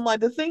doing this. I'm like,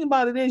 the thing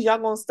about it is, y'all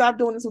gonna stop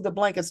doing this with a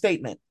blanket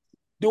statement.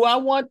 Do I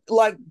want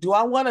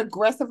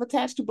aggressive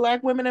attached to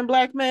black women and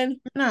black men?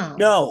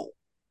 No,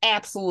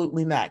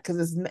 absolutely not,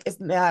 because it's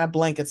not a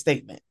blanket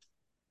statement.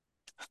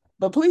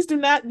 But please do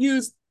not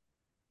use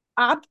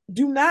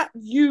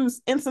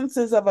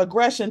instances of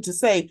aggression to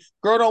say,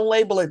 girl, don't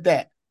label it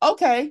that.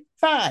 Okay,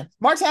 fine.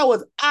 Martell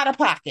was out of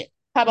pocket.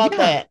 How about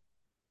that?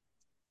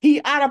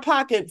 He out of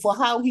pocket for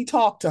how he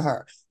talked to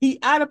her. He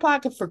out of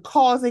pocket for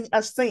causing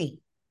a scene.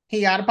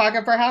 He out of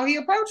pocket for how he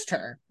approached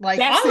her. Like,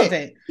 that's all of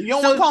it. You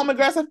don't want to call him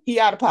aggressive? He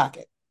out of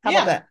pocket. How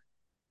about that?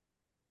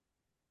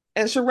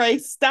 And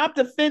Sheree, stop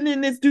defending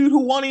this dude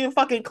who won't even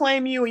fucking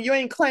claim you, and you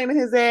ain't claiming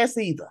his ass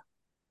either.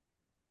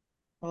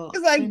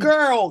 It's like,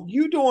 girl,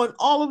 you doing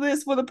all of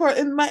this for the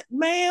person.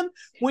 Ma'am,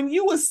 when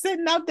you was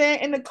sitting out there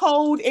in the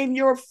cold in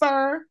your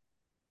fur,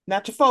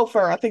 not your faux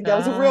fur, I think that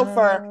was a real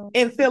fur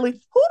in Philly,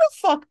 who the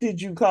fuck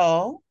did you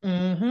call?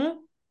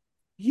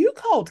 You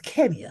called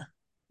Kenya.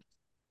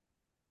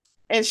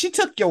 And she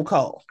took your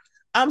call.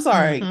 I'm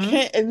sorry.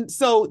 And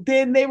so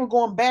then they were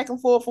going back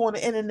and forth on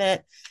the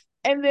internet.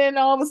 And then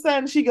all of a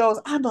sudden she goes,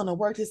 I'm going to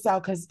work this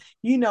out because,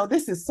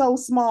 this is so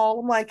small.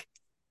 I'm like,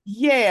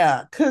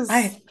 yeah, because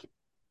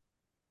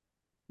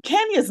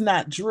Kenya's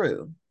not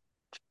Drew.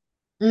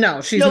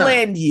 No, she's not.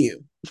 And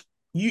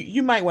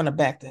you might want to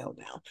back the hell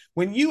down.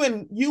 When you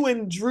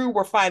and Drew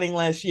were fighting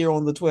last year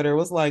on the Twitter, it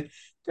was like,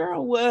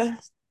 girl, what?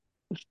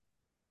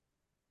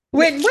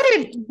 Wait,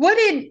 what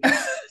did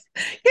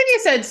Kenya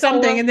said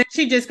something and then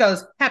she just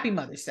goes, Happy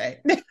Mother's Day.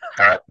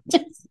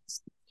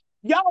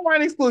 Y'all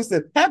weren't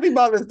exclusive. Happy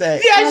Mother's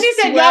Day. Yeah, she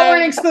said y'all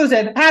weren't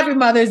exclusive. Happy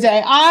Mother's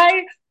Day.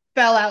 I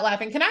fell out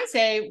laughing. Can I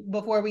say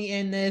before we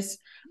end this,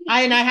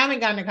 I haven't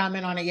gotten a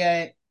comment on it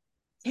yet.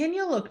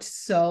 Kenya looked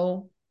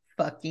so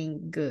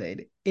fucking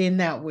good in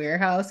that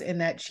warehouse in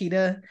that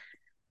cheetah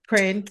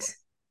print.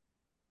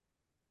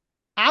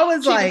 I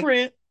was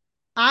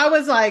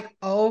like,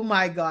 oh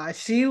my gosh,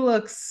 she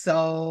looks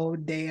so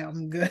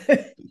damn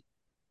good.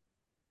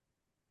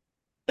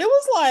 It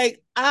was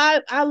like,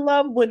 I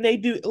love when they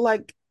do,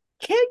 like,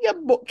 Kenya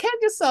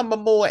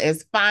Summer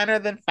is finer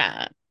than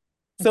fine.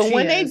 So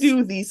when they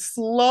do the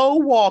slow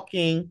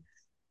walking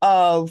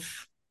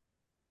of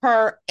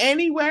her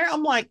anywhere,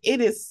 I'm like,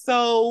 it is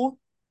so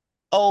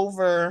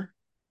overdue.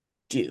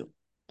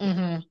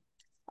 Mm-hmm.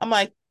 I'm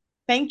like,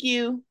 thank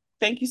you.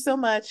 Thank you so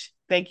much.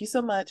 Thank you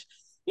so much.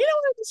 You know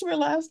what I just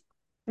realized?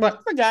 What?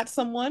 I forgot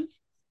someone.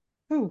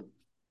 Who?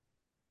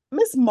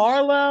 Miss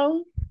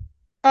Marlowe.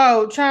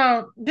 Oh,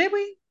 child, did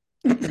we?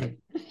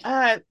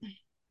 I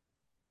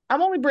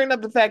I'm only bringing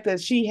up the fact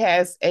that she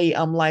has a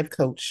life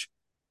coach.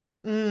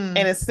 And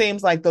Mm, it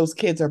seems like those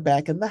kids are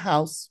back in the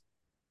house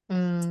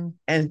mm,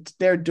 and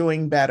they're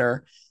doing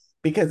better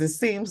because it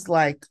seems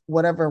like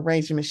whatever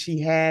arrangement she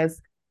has,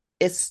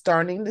 it's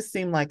starting to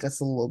seem like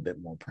it's a little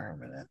bit more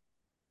permanent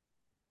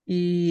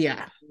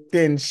yeah.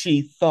 than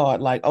she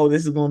thought. Like, oh,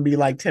 this is going to be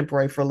like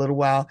temporary for a little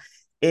while.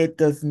 It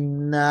does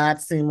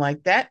not seem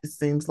like that. It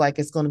seems like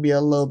it's going to be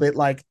a little bit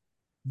like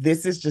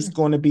this is just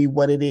going to be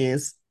what it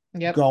is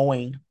Yep.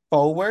 going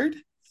forward.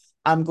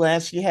 I'm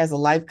glad she has a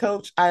life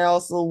coach. I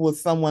also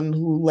was someone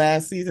who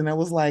last season I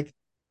was like,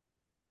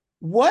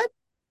 what?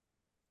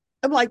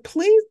 I'm like,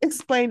 please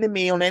explain to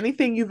me on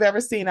anything you've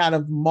ever seen out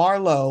of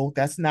Marlowe.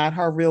 That's not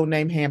her real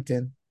name,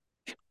 Hampton.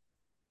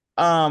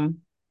 Um,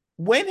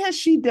 when has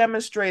she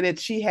demonstrated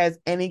she has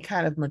any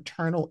kind of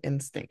maternal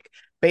instinct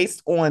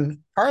based on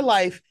her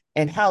life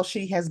and how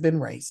she has been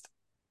raised?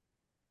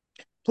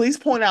 Please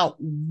point out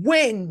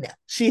when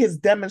she has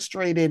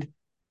demonstrated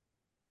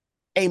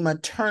a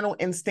maternal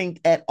instinct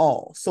at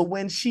all. So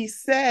when she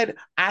said,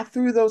 I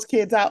threw those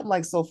kids out, I'm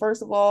like, so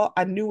first of all,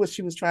 I knew what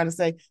she was trying to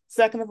say.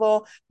 Second of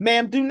all,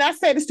 ma'am, do not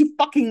say this to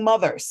fucking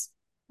mothers.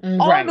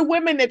 All Right. the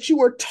women that you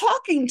were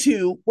talking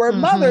to were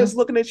Mm-hmm. mothers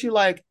looking at you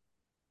like,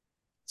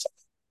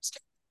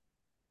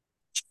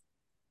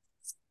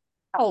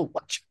 oh,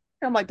 what?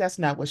 I'm like, that's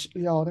not what she,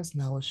 y'all, that's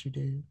not what she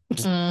did.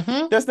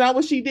 Mm-hmm. That's not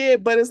what she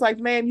did. But it's like,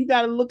 man, you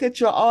got to look at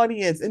your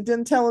audience and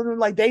then telling them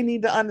like they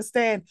need to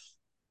understand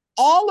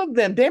all of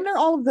them, damn near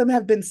all of them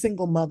have been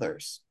single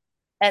mothers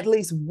at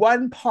least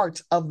one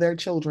part of their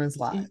children's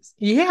lives.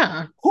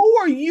 Yeah. Who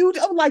are you?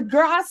 I'm like,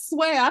 girl, I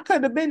swear I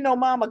couldn't have been no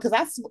mama because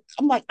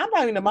I'm like, I'm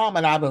not even a mama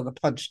and I would have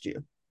punched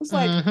you. It's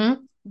like,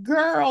 Mm-hmm.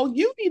 girl,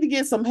 you need to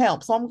get some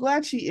help. So I'm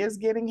glad she is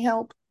getting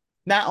help,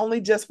 not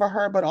only just for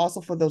her, but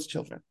also for those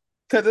children.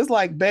 Because it's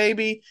like,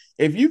 baby,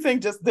 if you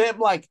think just them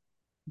like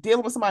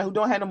dealing with somebody who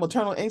don't have no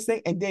maternal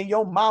instinct, and then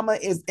your mama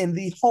is in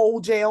the whole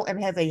jail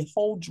and has a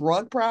whole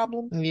drug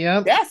problem,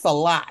 Yep. that's a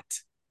lot.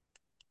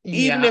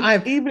 Even Yeah. if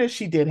I've even if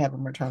she did have a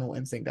maternal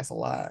instinct, that's a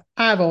lot.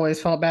 I've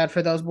always felt bad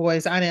for those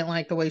boys. I didn't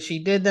like the way she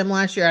did them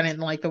last year. I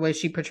didn't like the way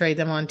she portrayed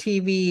them on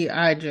TV.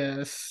 I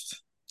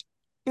just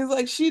It's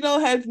like she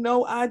don't have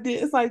no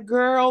idea. It's like,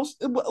 girls,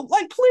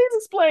 like please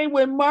explain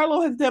when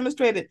Marlo has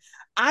demonstrated.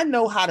 I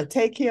know how to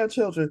take care of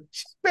children.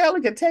 She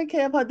barely can take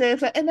care of her damn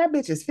child, and that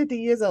bitch is 50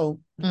 years old.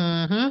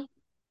 mm-hmm.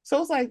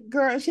 So it's like,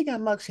 girl, she got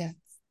mugshots.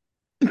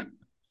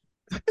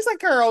 It's like,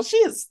 girl,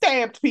 she has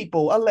stabbed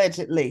people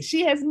allegedly.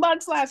 She has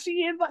mugshots. She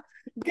is like,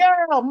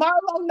 girl,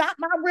 Marlo, not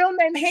my real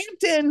name,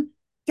 Hampton,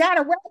 got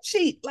a rap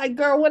sheet. Like,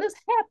 girl, what is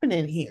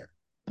happening here?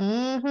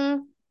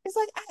 Mm-hmm. It's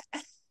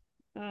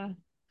like,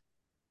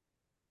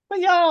 but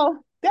y'all,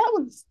 that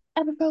was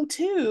episode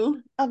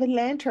 2 of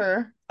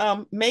Atlanta.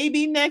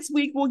 Maybe next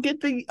week we'll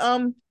get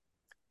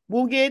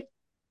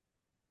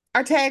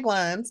our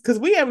taglines because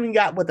we haven't even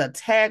got what the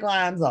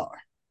taglines are.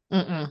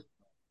 Mm-mm.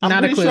 I'm Not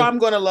a pretty sure clue. I'm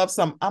gonna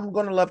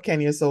love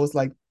Kenya. So it's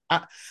like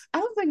I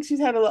don't think she's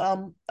had I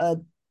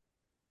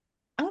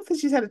don't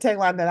think she's had a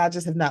tagline that I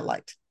just have not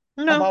liked.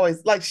 I've No.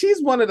 always like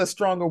she's one of the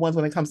stronger ones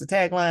when it comes to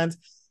taglines.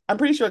 I'm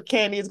pretty sure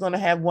Candy is gonna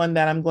have one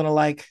that I'm gonna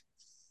like.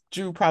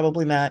 Drew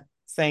probably not.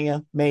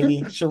 Sanya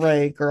maybe.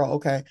 Sheree girl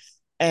okay.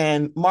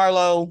 And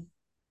Marlo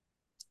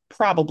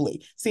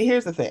probably. See,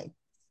 here's the thing.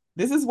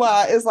 This is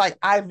why it's like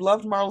I've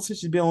loved Marlo since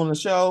she's been on the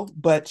show,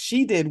 but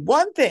she did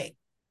one thing,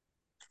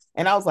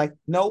 and I was like,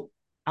 nope.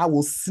 I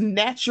will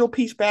snatch your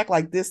piece back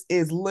like this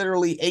is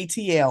literally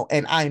ATL,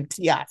 and I am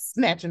Ti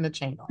snatching the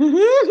chain off.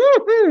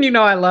 You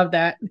know I love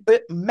that.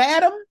 But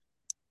madam,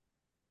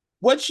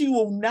 what you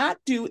will not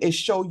do is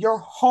show your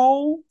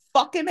whole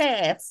fucking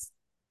ass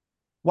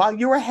while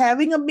you're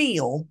having a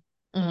meal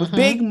with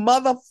big Mm-hmm.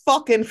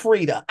 motherfucking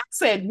Frida. I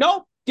said,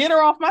 nope, get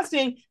her off my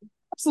scene.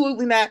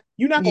 Absolutely not.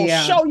 You're not going to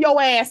Yeah. show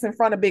your ass in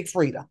front of Big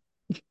Frida.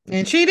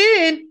 And she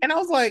did. And I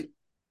was like,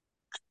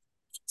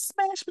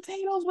 smashed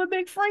potatoes with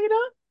Big Frida?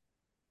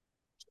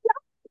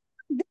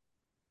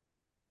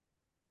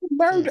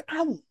 Murder.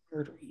 I will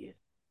murder you.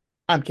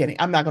 I'm kidding.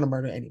 I'm not going to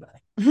murder anybody.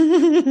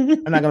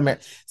 I'm not going to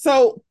murder.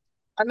 So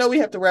I know we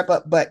have to wrap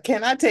up, but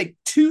can I take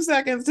 2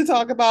 seconds to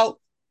talk about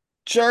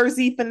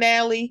Jersey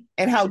finale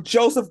and how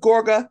Joseph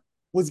Gorga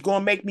was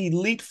going to make me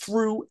leap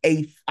through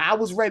I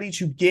was ready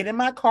to get in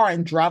my car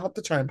and drive up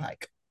the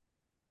turnpike.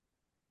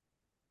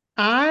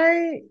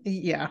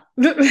 Yeah.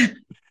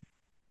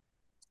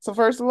 So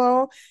first of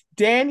all,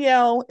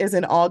 Danielle is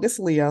an August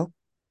Leo.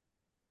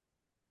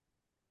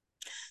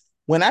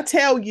 When I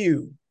tell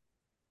you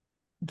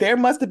there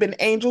must have been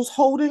angels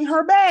holding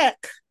her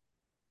back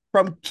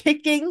from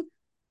kicking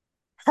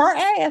her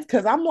ass,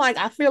 because I'm like,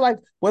 I feel like,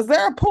 was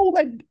there a pool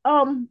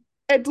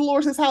at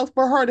Dolores' house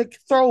for her to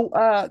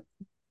throw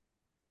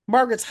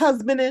Margaret's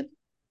husband in?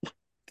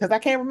 Because I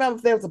can't remember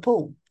if there was a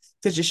pool.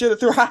 Since you should have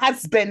threw her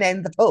husband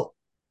in the pool.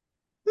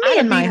 Me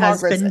and my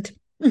husband.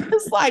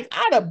 It's like,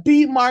 I'd have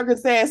beat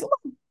Margaret's ass. Look,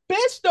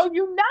 bitch, no,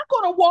 you're not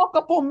going to walk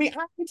up on me.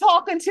 I'm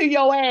talking to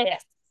your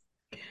ass.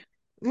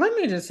 Let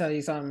me just tell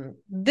you something.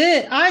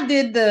 I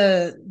did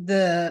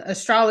the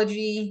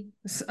astrology,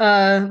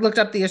 looked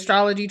up the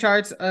astrology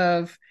charts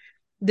of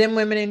them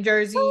women in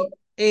Jersey,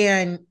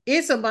 and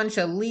it's a bunch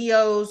of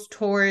Leos,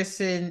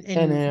 Taurus, and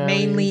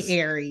mainly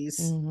Aries.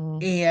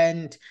 Mm-hmm.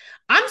 And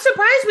I'm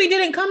surprised we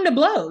didn't come to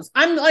blows.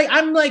 I'm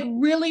like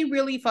really,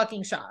 really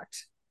fucking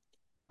shocked.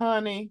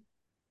 Honey,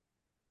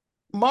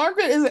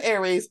 Margaret is an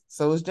Aries,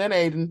 so is Jen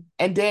Aiden,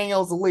 and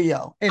Daniel's a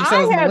Leo. And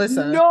so is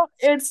Melissa.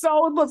 And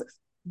so is Melissa.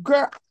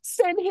 Girl, I'm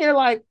sitting here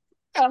like,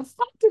 how the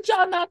fuck did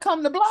y'all not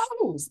come to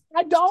blows?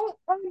 I don't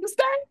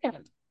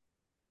understand.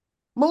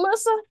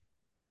 Melissa,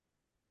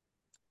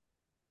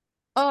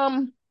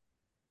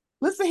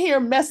 listen here,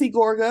 Messy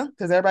Gorga,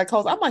 because everybody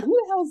calls. I'm like, who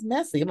the hell is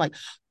Messy? I'm like,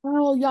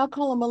 oh, y'all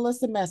call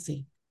Melissa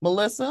Messy.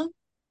 Melissa,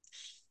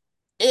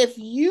 if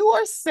you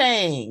are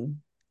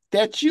saying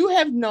that you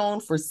have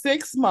known for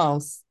 6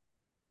 months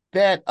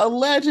that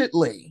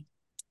allegedly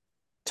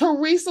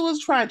Teresa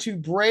was trying to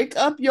break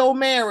up your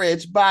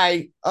marriage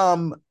by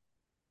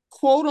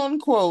quote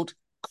unquote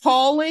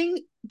calling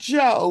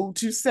Joe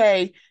to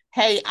say,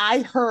 hey, I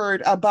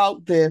heard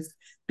about this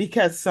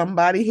because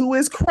somebody who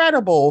is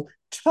credible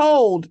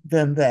told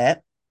them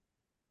that.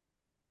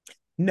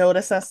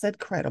 Notice I said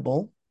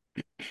credible.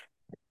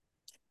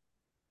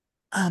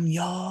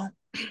 Y'all.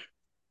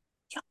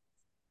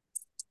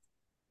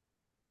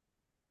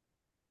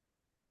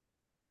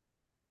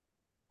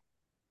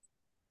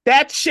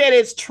 That shit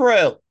is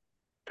true.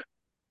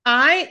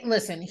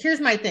 Listen, here's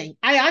my thing.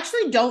 I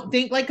actually don't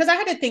think, like, because I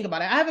had to think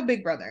about it. I have a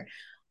big brother.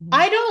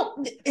 A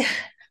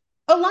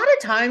lot of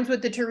times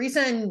with the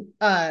Teresa and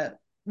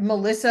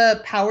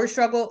Melissa power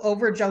struggle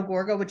over Joe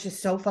Gorga, which is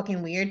so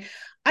fucking weird,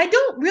 I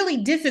don't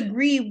really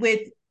disagree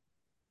with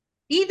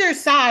either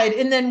side.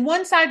 And then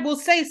one side will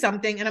say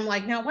something, and I'm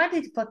like, now, why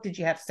the fuck did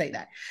you have to say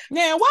that?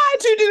 Yeah,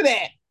 why'd you do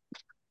that?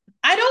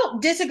 I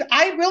don't disagree.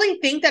 I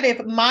really think that if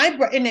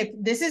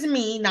this is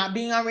me not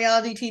being on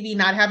reality TV,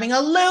 not having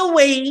a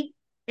Louie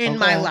in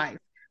my life,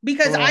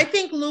 because I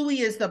think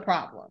Louie is the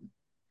problem.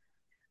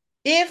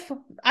 I've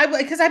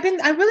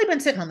really been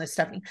sitting on this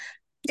stuff.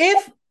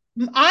 If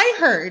I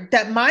heard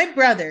that my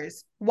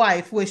brother's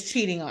wife was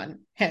cheating on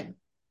him,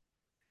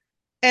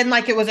 and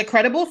like it was a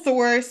credible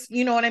source,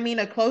 you know what I mean,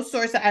 a close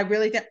source that I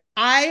really think,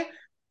 I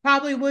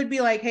probably would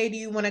be like, hey, do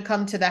you want to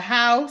come to the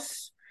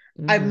house?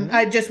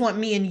 I just want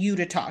me and you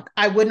to talk.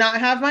 I would not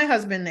have my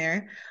husband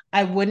there.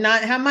 I would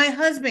not have my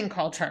husband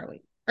call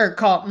Charlie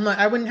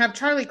I wouldn't have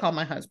Charlie call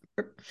my husband.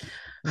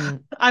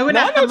 I would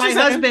not have my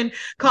husband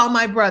call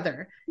my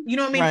brother. You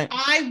know what I mean? Right.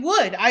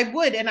 I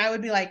would. And I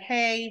would be like,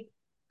 hey,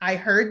 I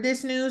heard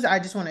this news. I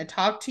just want to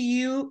talk to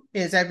you.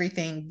 Is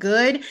everything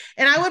good?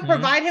 And I would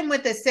provide him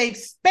with a safe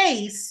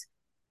space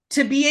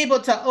to be able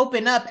to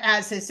open up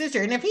as his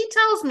sister. And if he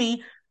tells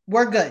me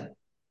we're good,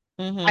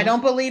 I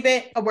don't believe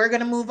it, we're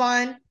going to move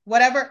on,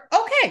 whatever.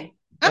 Okay.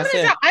 That's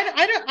it.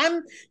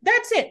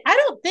 I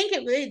don't think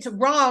it's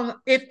wrong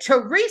if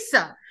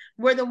Teresa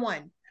were the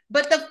one.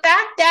 But the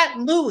fact that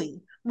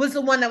Louie was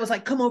the one that was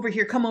like, come over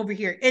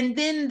here. And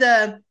then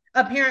the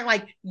apparent,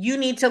 like, you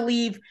need to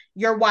leave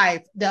your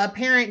wife. The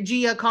apparent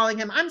Gia calling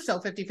him. I'm so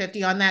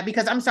 50-50 on that,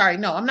 because I'm sorry.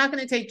 No, I'm not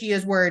going to take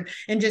Gia's word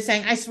and just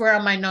saying, I swear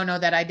on my no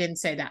that I didn't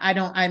say that.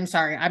 I'm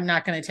sorry. I'm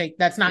not going to take,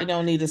 that's not. You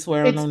don't need to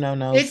swear on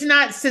no. It's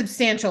not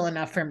substantial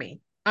enough for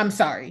me. I'm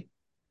sorry.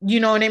 You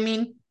know what I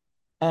mean?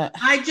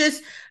 I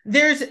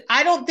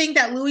don't think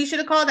that Louie should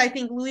have called. I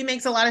think Louie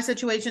makes a lot of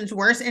situations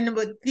worse. And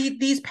with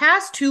these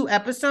past 2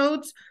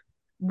 episodes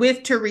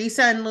with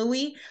Teresa and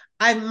Louie,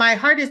 my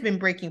heart has been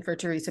breaking for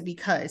Teresa,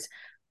 because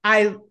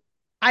I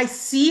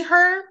see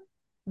her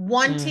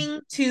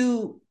wanting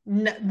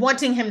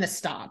him to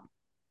stop.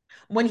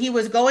 When he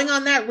was going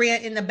on that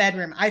rant in the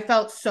bedroom, I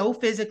felt so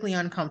physically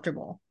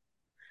uncomfortable,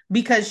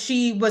 because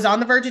she was on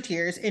the verge of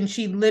tears, and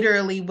she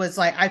literally was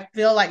like, I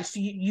feel like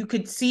you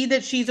could see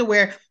that she's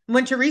aware.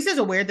 When Teresa's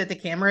aware that the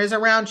camera is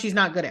around, she's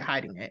not good at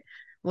hiding it.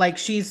 Like,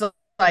 she's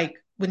like,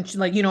 when she,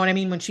 like, you know what I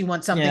mean? When she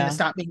wants something to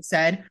stop being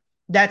said,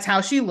 that's how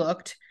she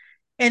looked.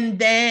 And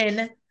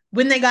then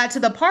when they got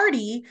to the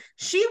party,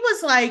 she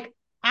was like,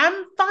 I'm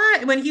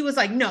fine. When he was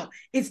like, no,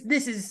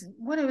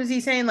 what was he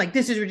saying? Like,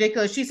 this is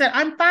ridiculous. She said,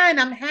 I'm fine.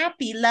 I'm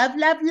happy.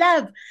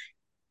 Love.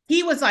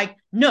 He was like,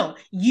 no,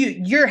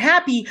 you're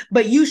happy,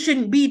 but you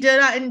shouldn't be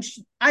done. And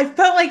I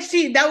felt like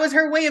that was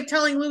her way of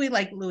telling Louie,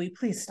 like, Louie,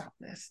 please stop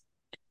this.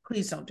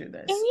 Please don't do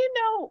this. And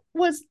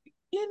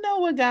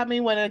what got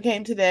me when it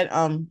came to that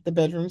the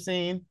bedroom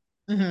scene?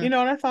 You know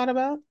what I thought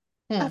about?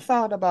 I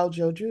thought about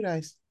Joe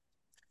Giudice.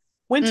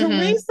 When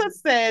Teresa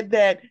said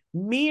that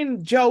me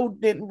and Joe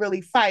didn't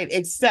really fight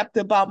except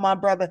about my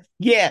brother,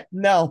 I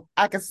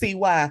can see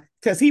why.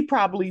 Because he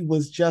probably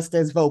was just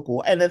as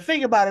vocal. And the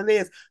thing about it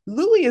is,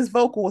 Louie is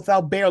vocal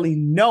without barely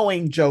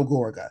knowing Joe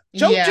Gorga.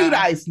 Joe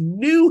Giudice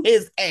knew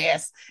his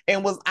ass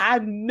and I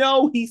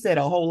know he said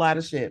a whole lot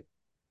of shit.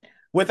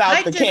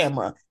 without the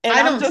camera. And I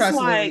I'm don't just trust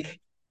like, Louis.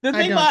 the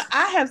thing about,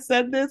 I have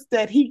said this,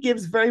 that he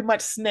gives very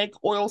much snake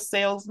oil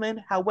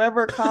salesman.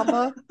 However,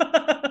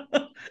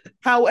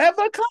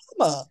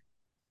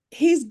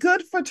 he's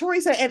good for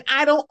Teresa. And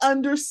I don't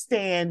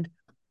understand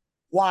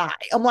why.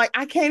 I'm like,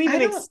 I can't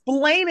even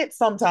explain it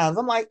sometimes.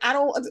 I'm like, I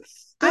don't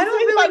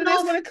really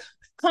know when it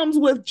comes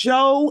with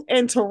Joe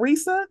and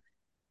Teresa.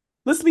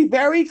 Let's be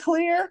very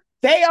clear.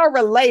 They are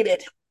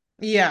related.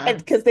 Yeah.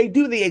 Because they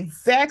do the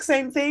exact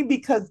same thing,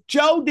 because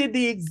Joe did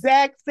the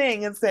exact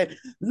thing and said,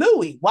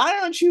 Louis, why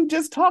aren't you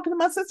just talking to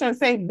my sister and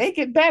saying, make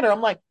it better?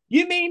 I'm like,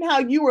 you mean how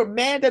you were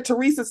mad that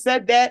Teresa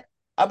said that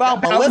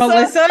about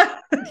Melissa?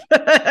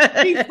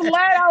 He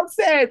flat out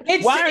said,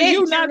 why are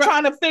you not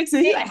trying to fix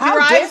it? He's like,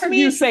 how dare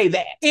you say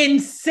that?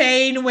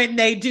 Insane when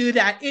they do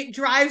that. It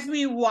drives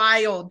me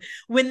wild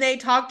when they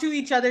talk to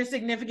each other's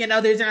significant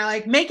others and are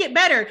like, make it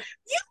better.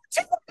 You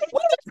tell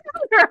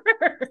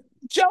me.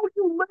 Joe,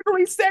 you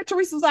literally said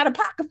Teresa's out of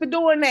pocket for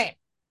doing that.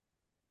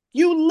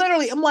 You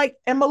literally, I'm like,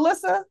 and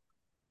Melissa,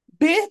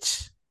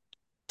 bitch,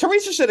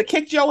 Teresa should have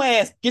kicked your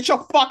ass. Get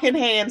your fucking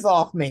hands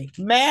off me.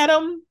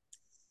 Madam,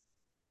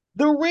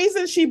 the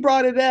reason she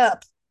brought it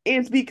up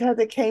is because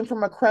it came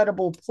from a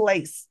credible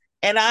place.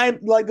 And I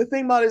like, the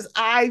thing about it is,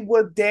 I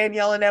was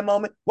Danielle in that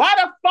moment. Why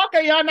the fuck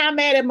are y'all not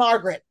mad at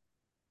Margaret?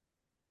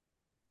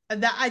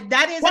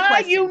 That is why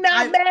are you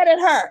not mad at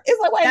her? It's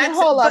like, wait a minute,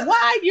 hold up.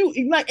 Why are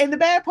you like? And the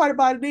bad part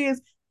about it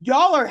is,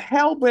 y'all are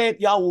hell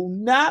bent. Y'all will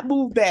not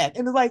move back.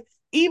 And it's like,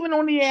 even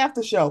on the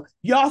after show,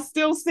 y'all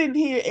still sitting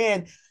here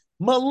and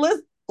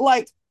Melissa,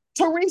 like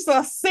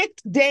Teresa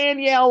sicked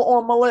Danielle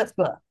on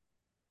Melissa.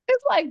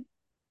 It's like,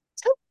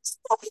 Teresa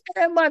don't have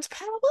that much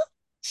power.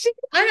 She is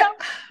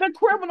the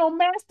criminal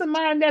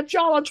mastermind that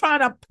y'all are trying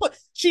to put.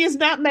 She is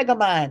not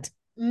Megamind.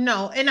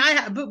 No,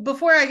 and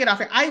before I get off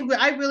here,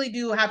 I really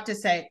do have to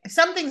say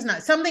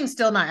something's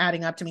still not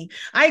adding up to me.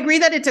 I agree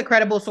that it's a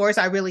credible source.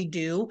 I really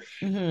do.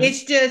 Mm-hmm.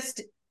 It's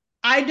just,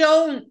 I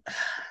don't.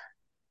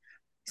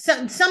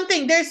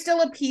 Something, there's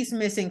still a piece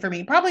missing for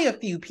me. Probably a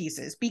few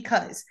pieces,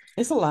 because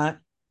it's a lot.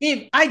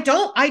 If I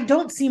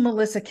don't see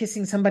Melissa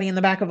kissing somebody in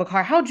the back of a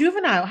car. How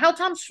juvenile, how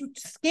Tom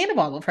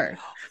Scandal of her.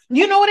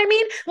 You know what I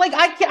mean? Like,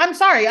 I'm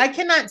sorry, I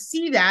cannot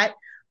see that.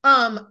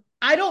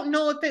 I don't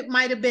know if it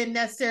might have been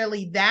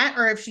necessarily that,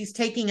 or if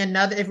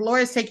if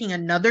Laura's taking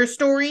another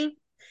story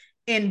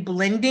and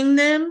blending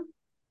them.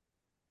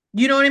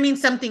 You know what I mean?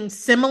 Something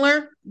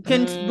similar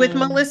with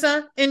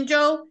Melissa and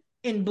Joe,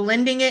 and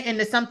blending it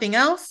into something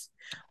else.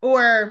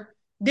 Or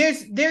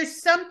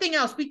there's something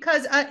else,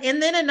 because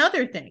and then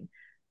another thing,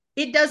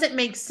 it doesn't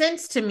make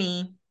sense to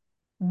me.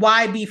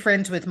 Why be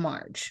friends with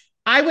Marge?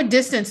 I would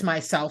distance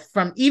myself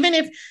from, even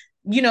if,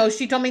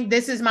 she told me,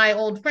 this is my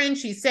old friend,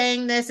 she's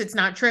saying this, it's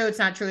not true, it's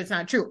not true, it's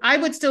not true. I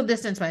would still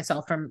distance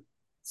myself from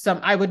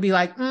I would be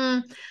like,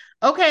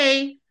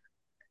 okay,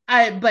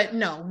 but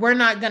no,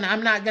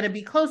 I'm not gonna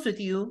be close with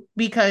you,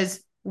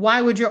 because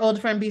why would your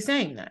old friend be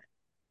saying that?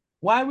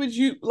 Why would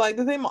you, like,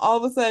 the thing, all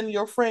of a sudden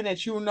your friend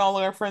that you were no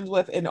longer friends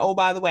with, and oh,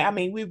 by the way, I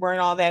mean, we weren't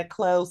all that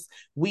close,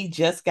 we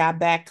just got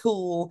back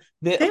cool.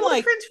 They were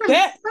like, friends from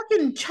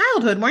fucking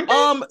childhood, weren't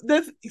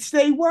they?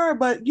 They were,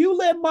 but you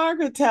let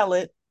Margaret tell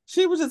it.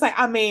 She was just like,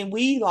 I mean,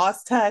 we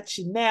lost touch,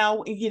 and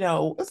now,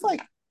 it's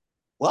like,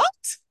 what?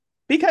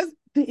 Because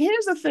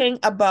here's the thing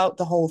about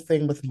the whole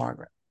thing with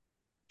Margaret.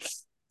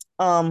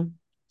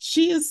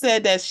 She has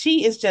said that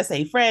she is just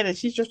a friend and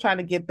she's just trying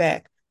to get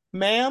back.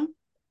 Ma'am,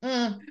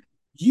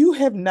 you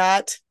have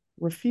not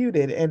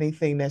refuted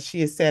anything that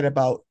she has said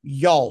about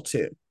y'all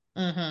two.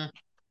 Mm-hmm.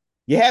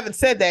 You haven't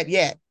said that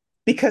yet,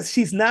 because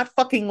she's not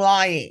fucking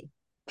lying.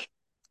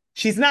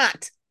 She's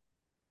not.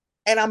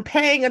 And I'm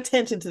paying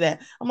attention to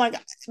that. I'm like,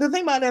 the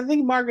thing about it, I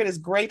think Margaret is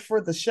great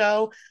for the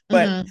show,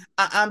 but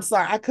I'm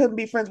sorry, I couldn't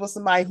be friends with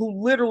somebody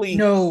who literally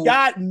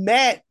got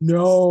mad.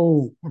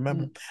 No,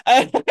 remember?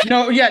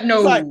 No.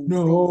 Like,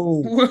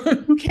 no.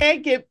 You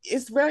can't get.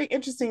 It's very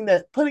interesting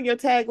that putting your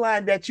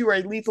tagline that you are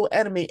a lethal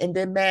enemy and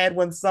then mad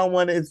when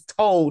someone is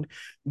told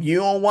you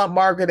don't want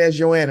Margaret as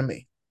your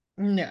enemy.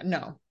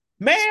 No.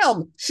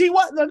 Ma'am, she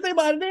wasn't. The thing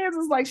about it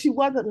is like, she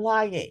wasn't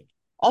lying.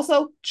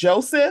 Also,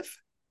 Joseph,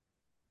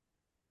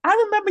 I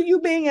remember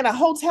you being in a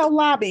hotel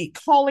lobby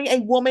calling a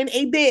woman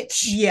a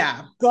bitch.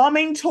 Yeah.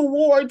 Coming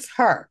towards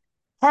her.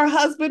 Her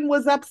husband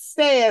was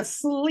upstairs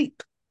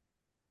asleep.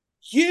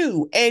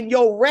 You and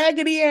your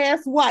raggedy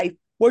ass wife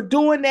were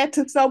doing that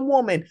to some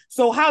woman.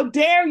 So how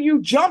dare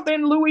you jump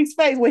in Louis'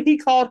 face when he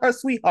called her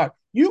sweetheart?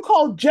 You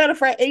called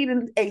Jennifer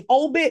Aiden a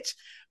whole bitch.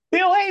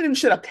 Bill Aiden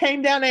should have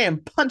came down there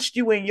and punched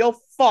you in your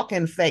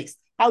fucking face.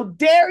 How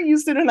dare you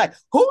sit there like,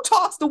 who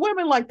talks to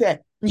women like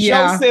that?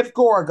 Yeah. Joseph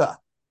Gorga.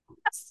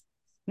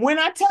 When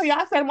I tell you,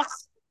 I said, my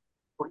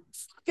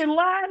fucking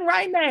lying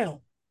right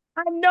now.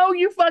 I know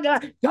you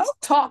fucking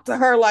don't talk to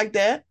her like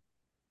that.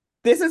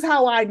 This is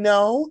how I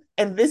know,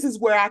 and this is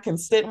where I can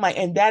sit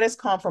and that is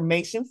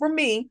confirmation for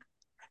me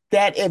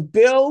that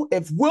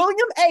if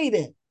William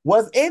Aiden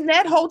was in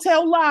that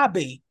hotel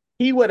lobby,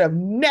 he would have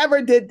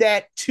never did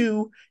that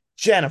to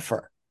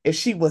Jennifer if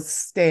she was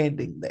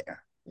standing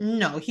there.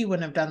 No, he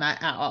wouldn't have done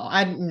that at all.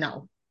 I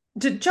no.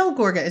 Joe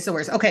Gorga is the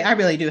worst. Okay, I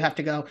really do have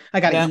to go. I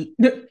gotta eat.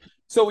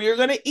 So we're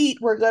gonna eat.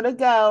 We're gonna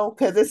go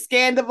because it's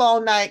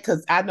Scandival night.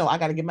 Because I know I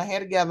gotta get my hair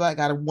together. I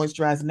gotta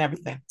moisturize and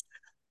everything.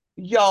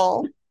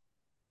 Y'all,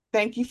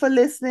 thank you for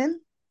listening.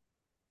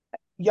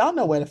 Y'all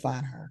know where to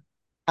find her.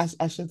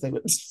 I should say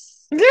what.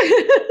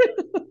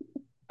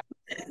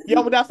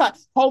 Y'all, but that's fine.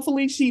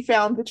 Hopefully, she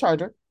found the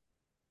charger.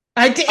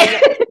 I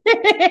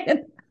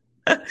did.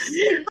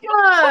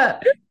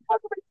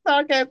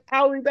 Okay,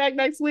 I'll be back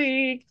next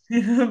week.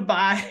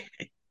 Bye.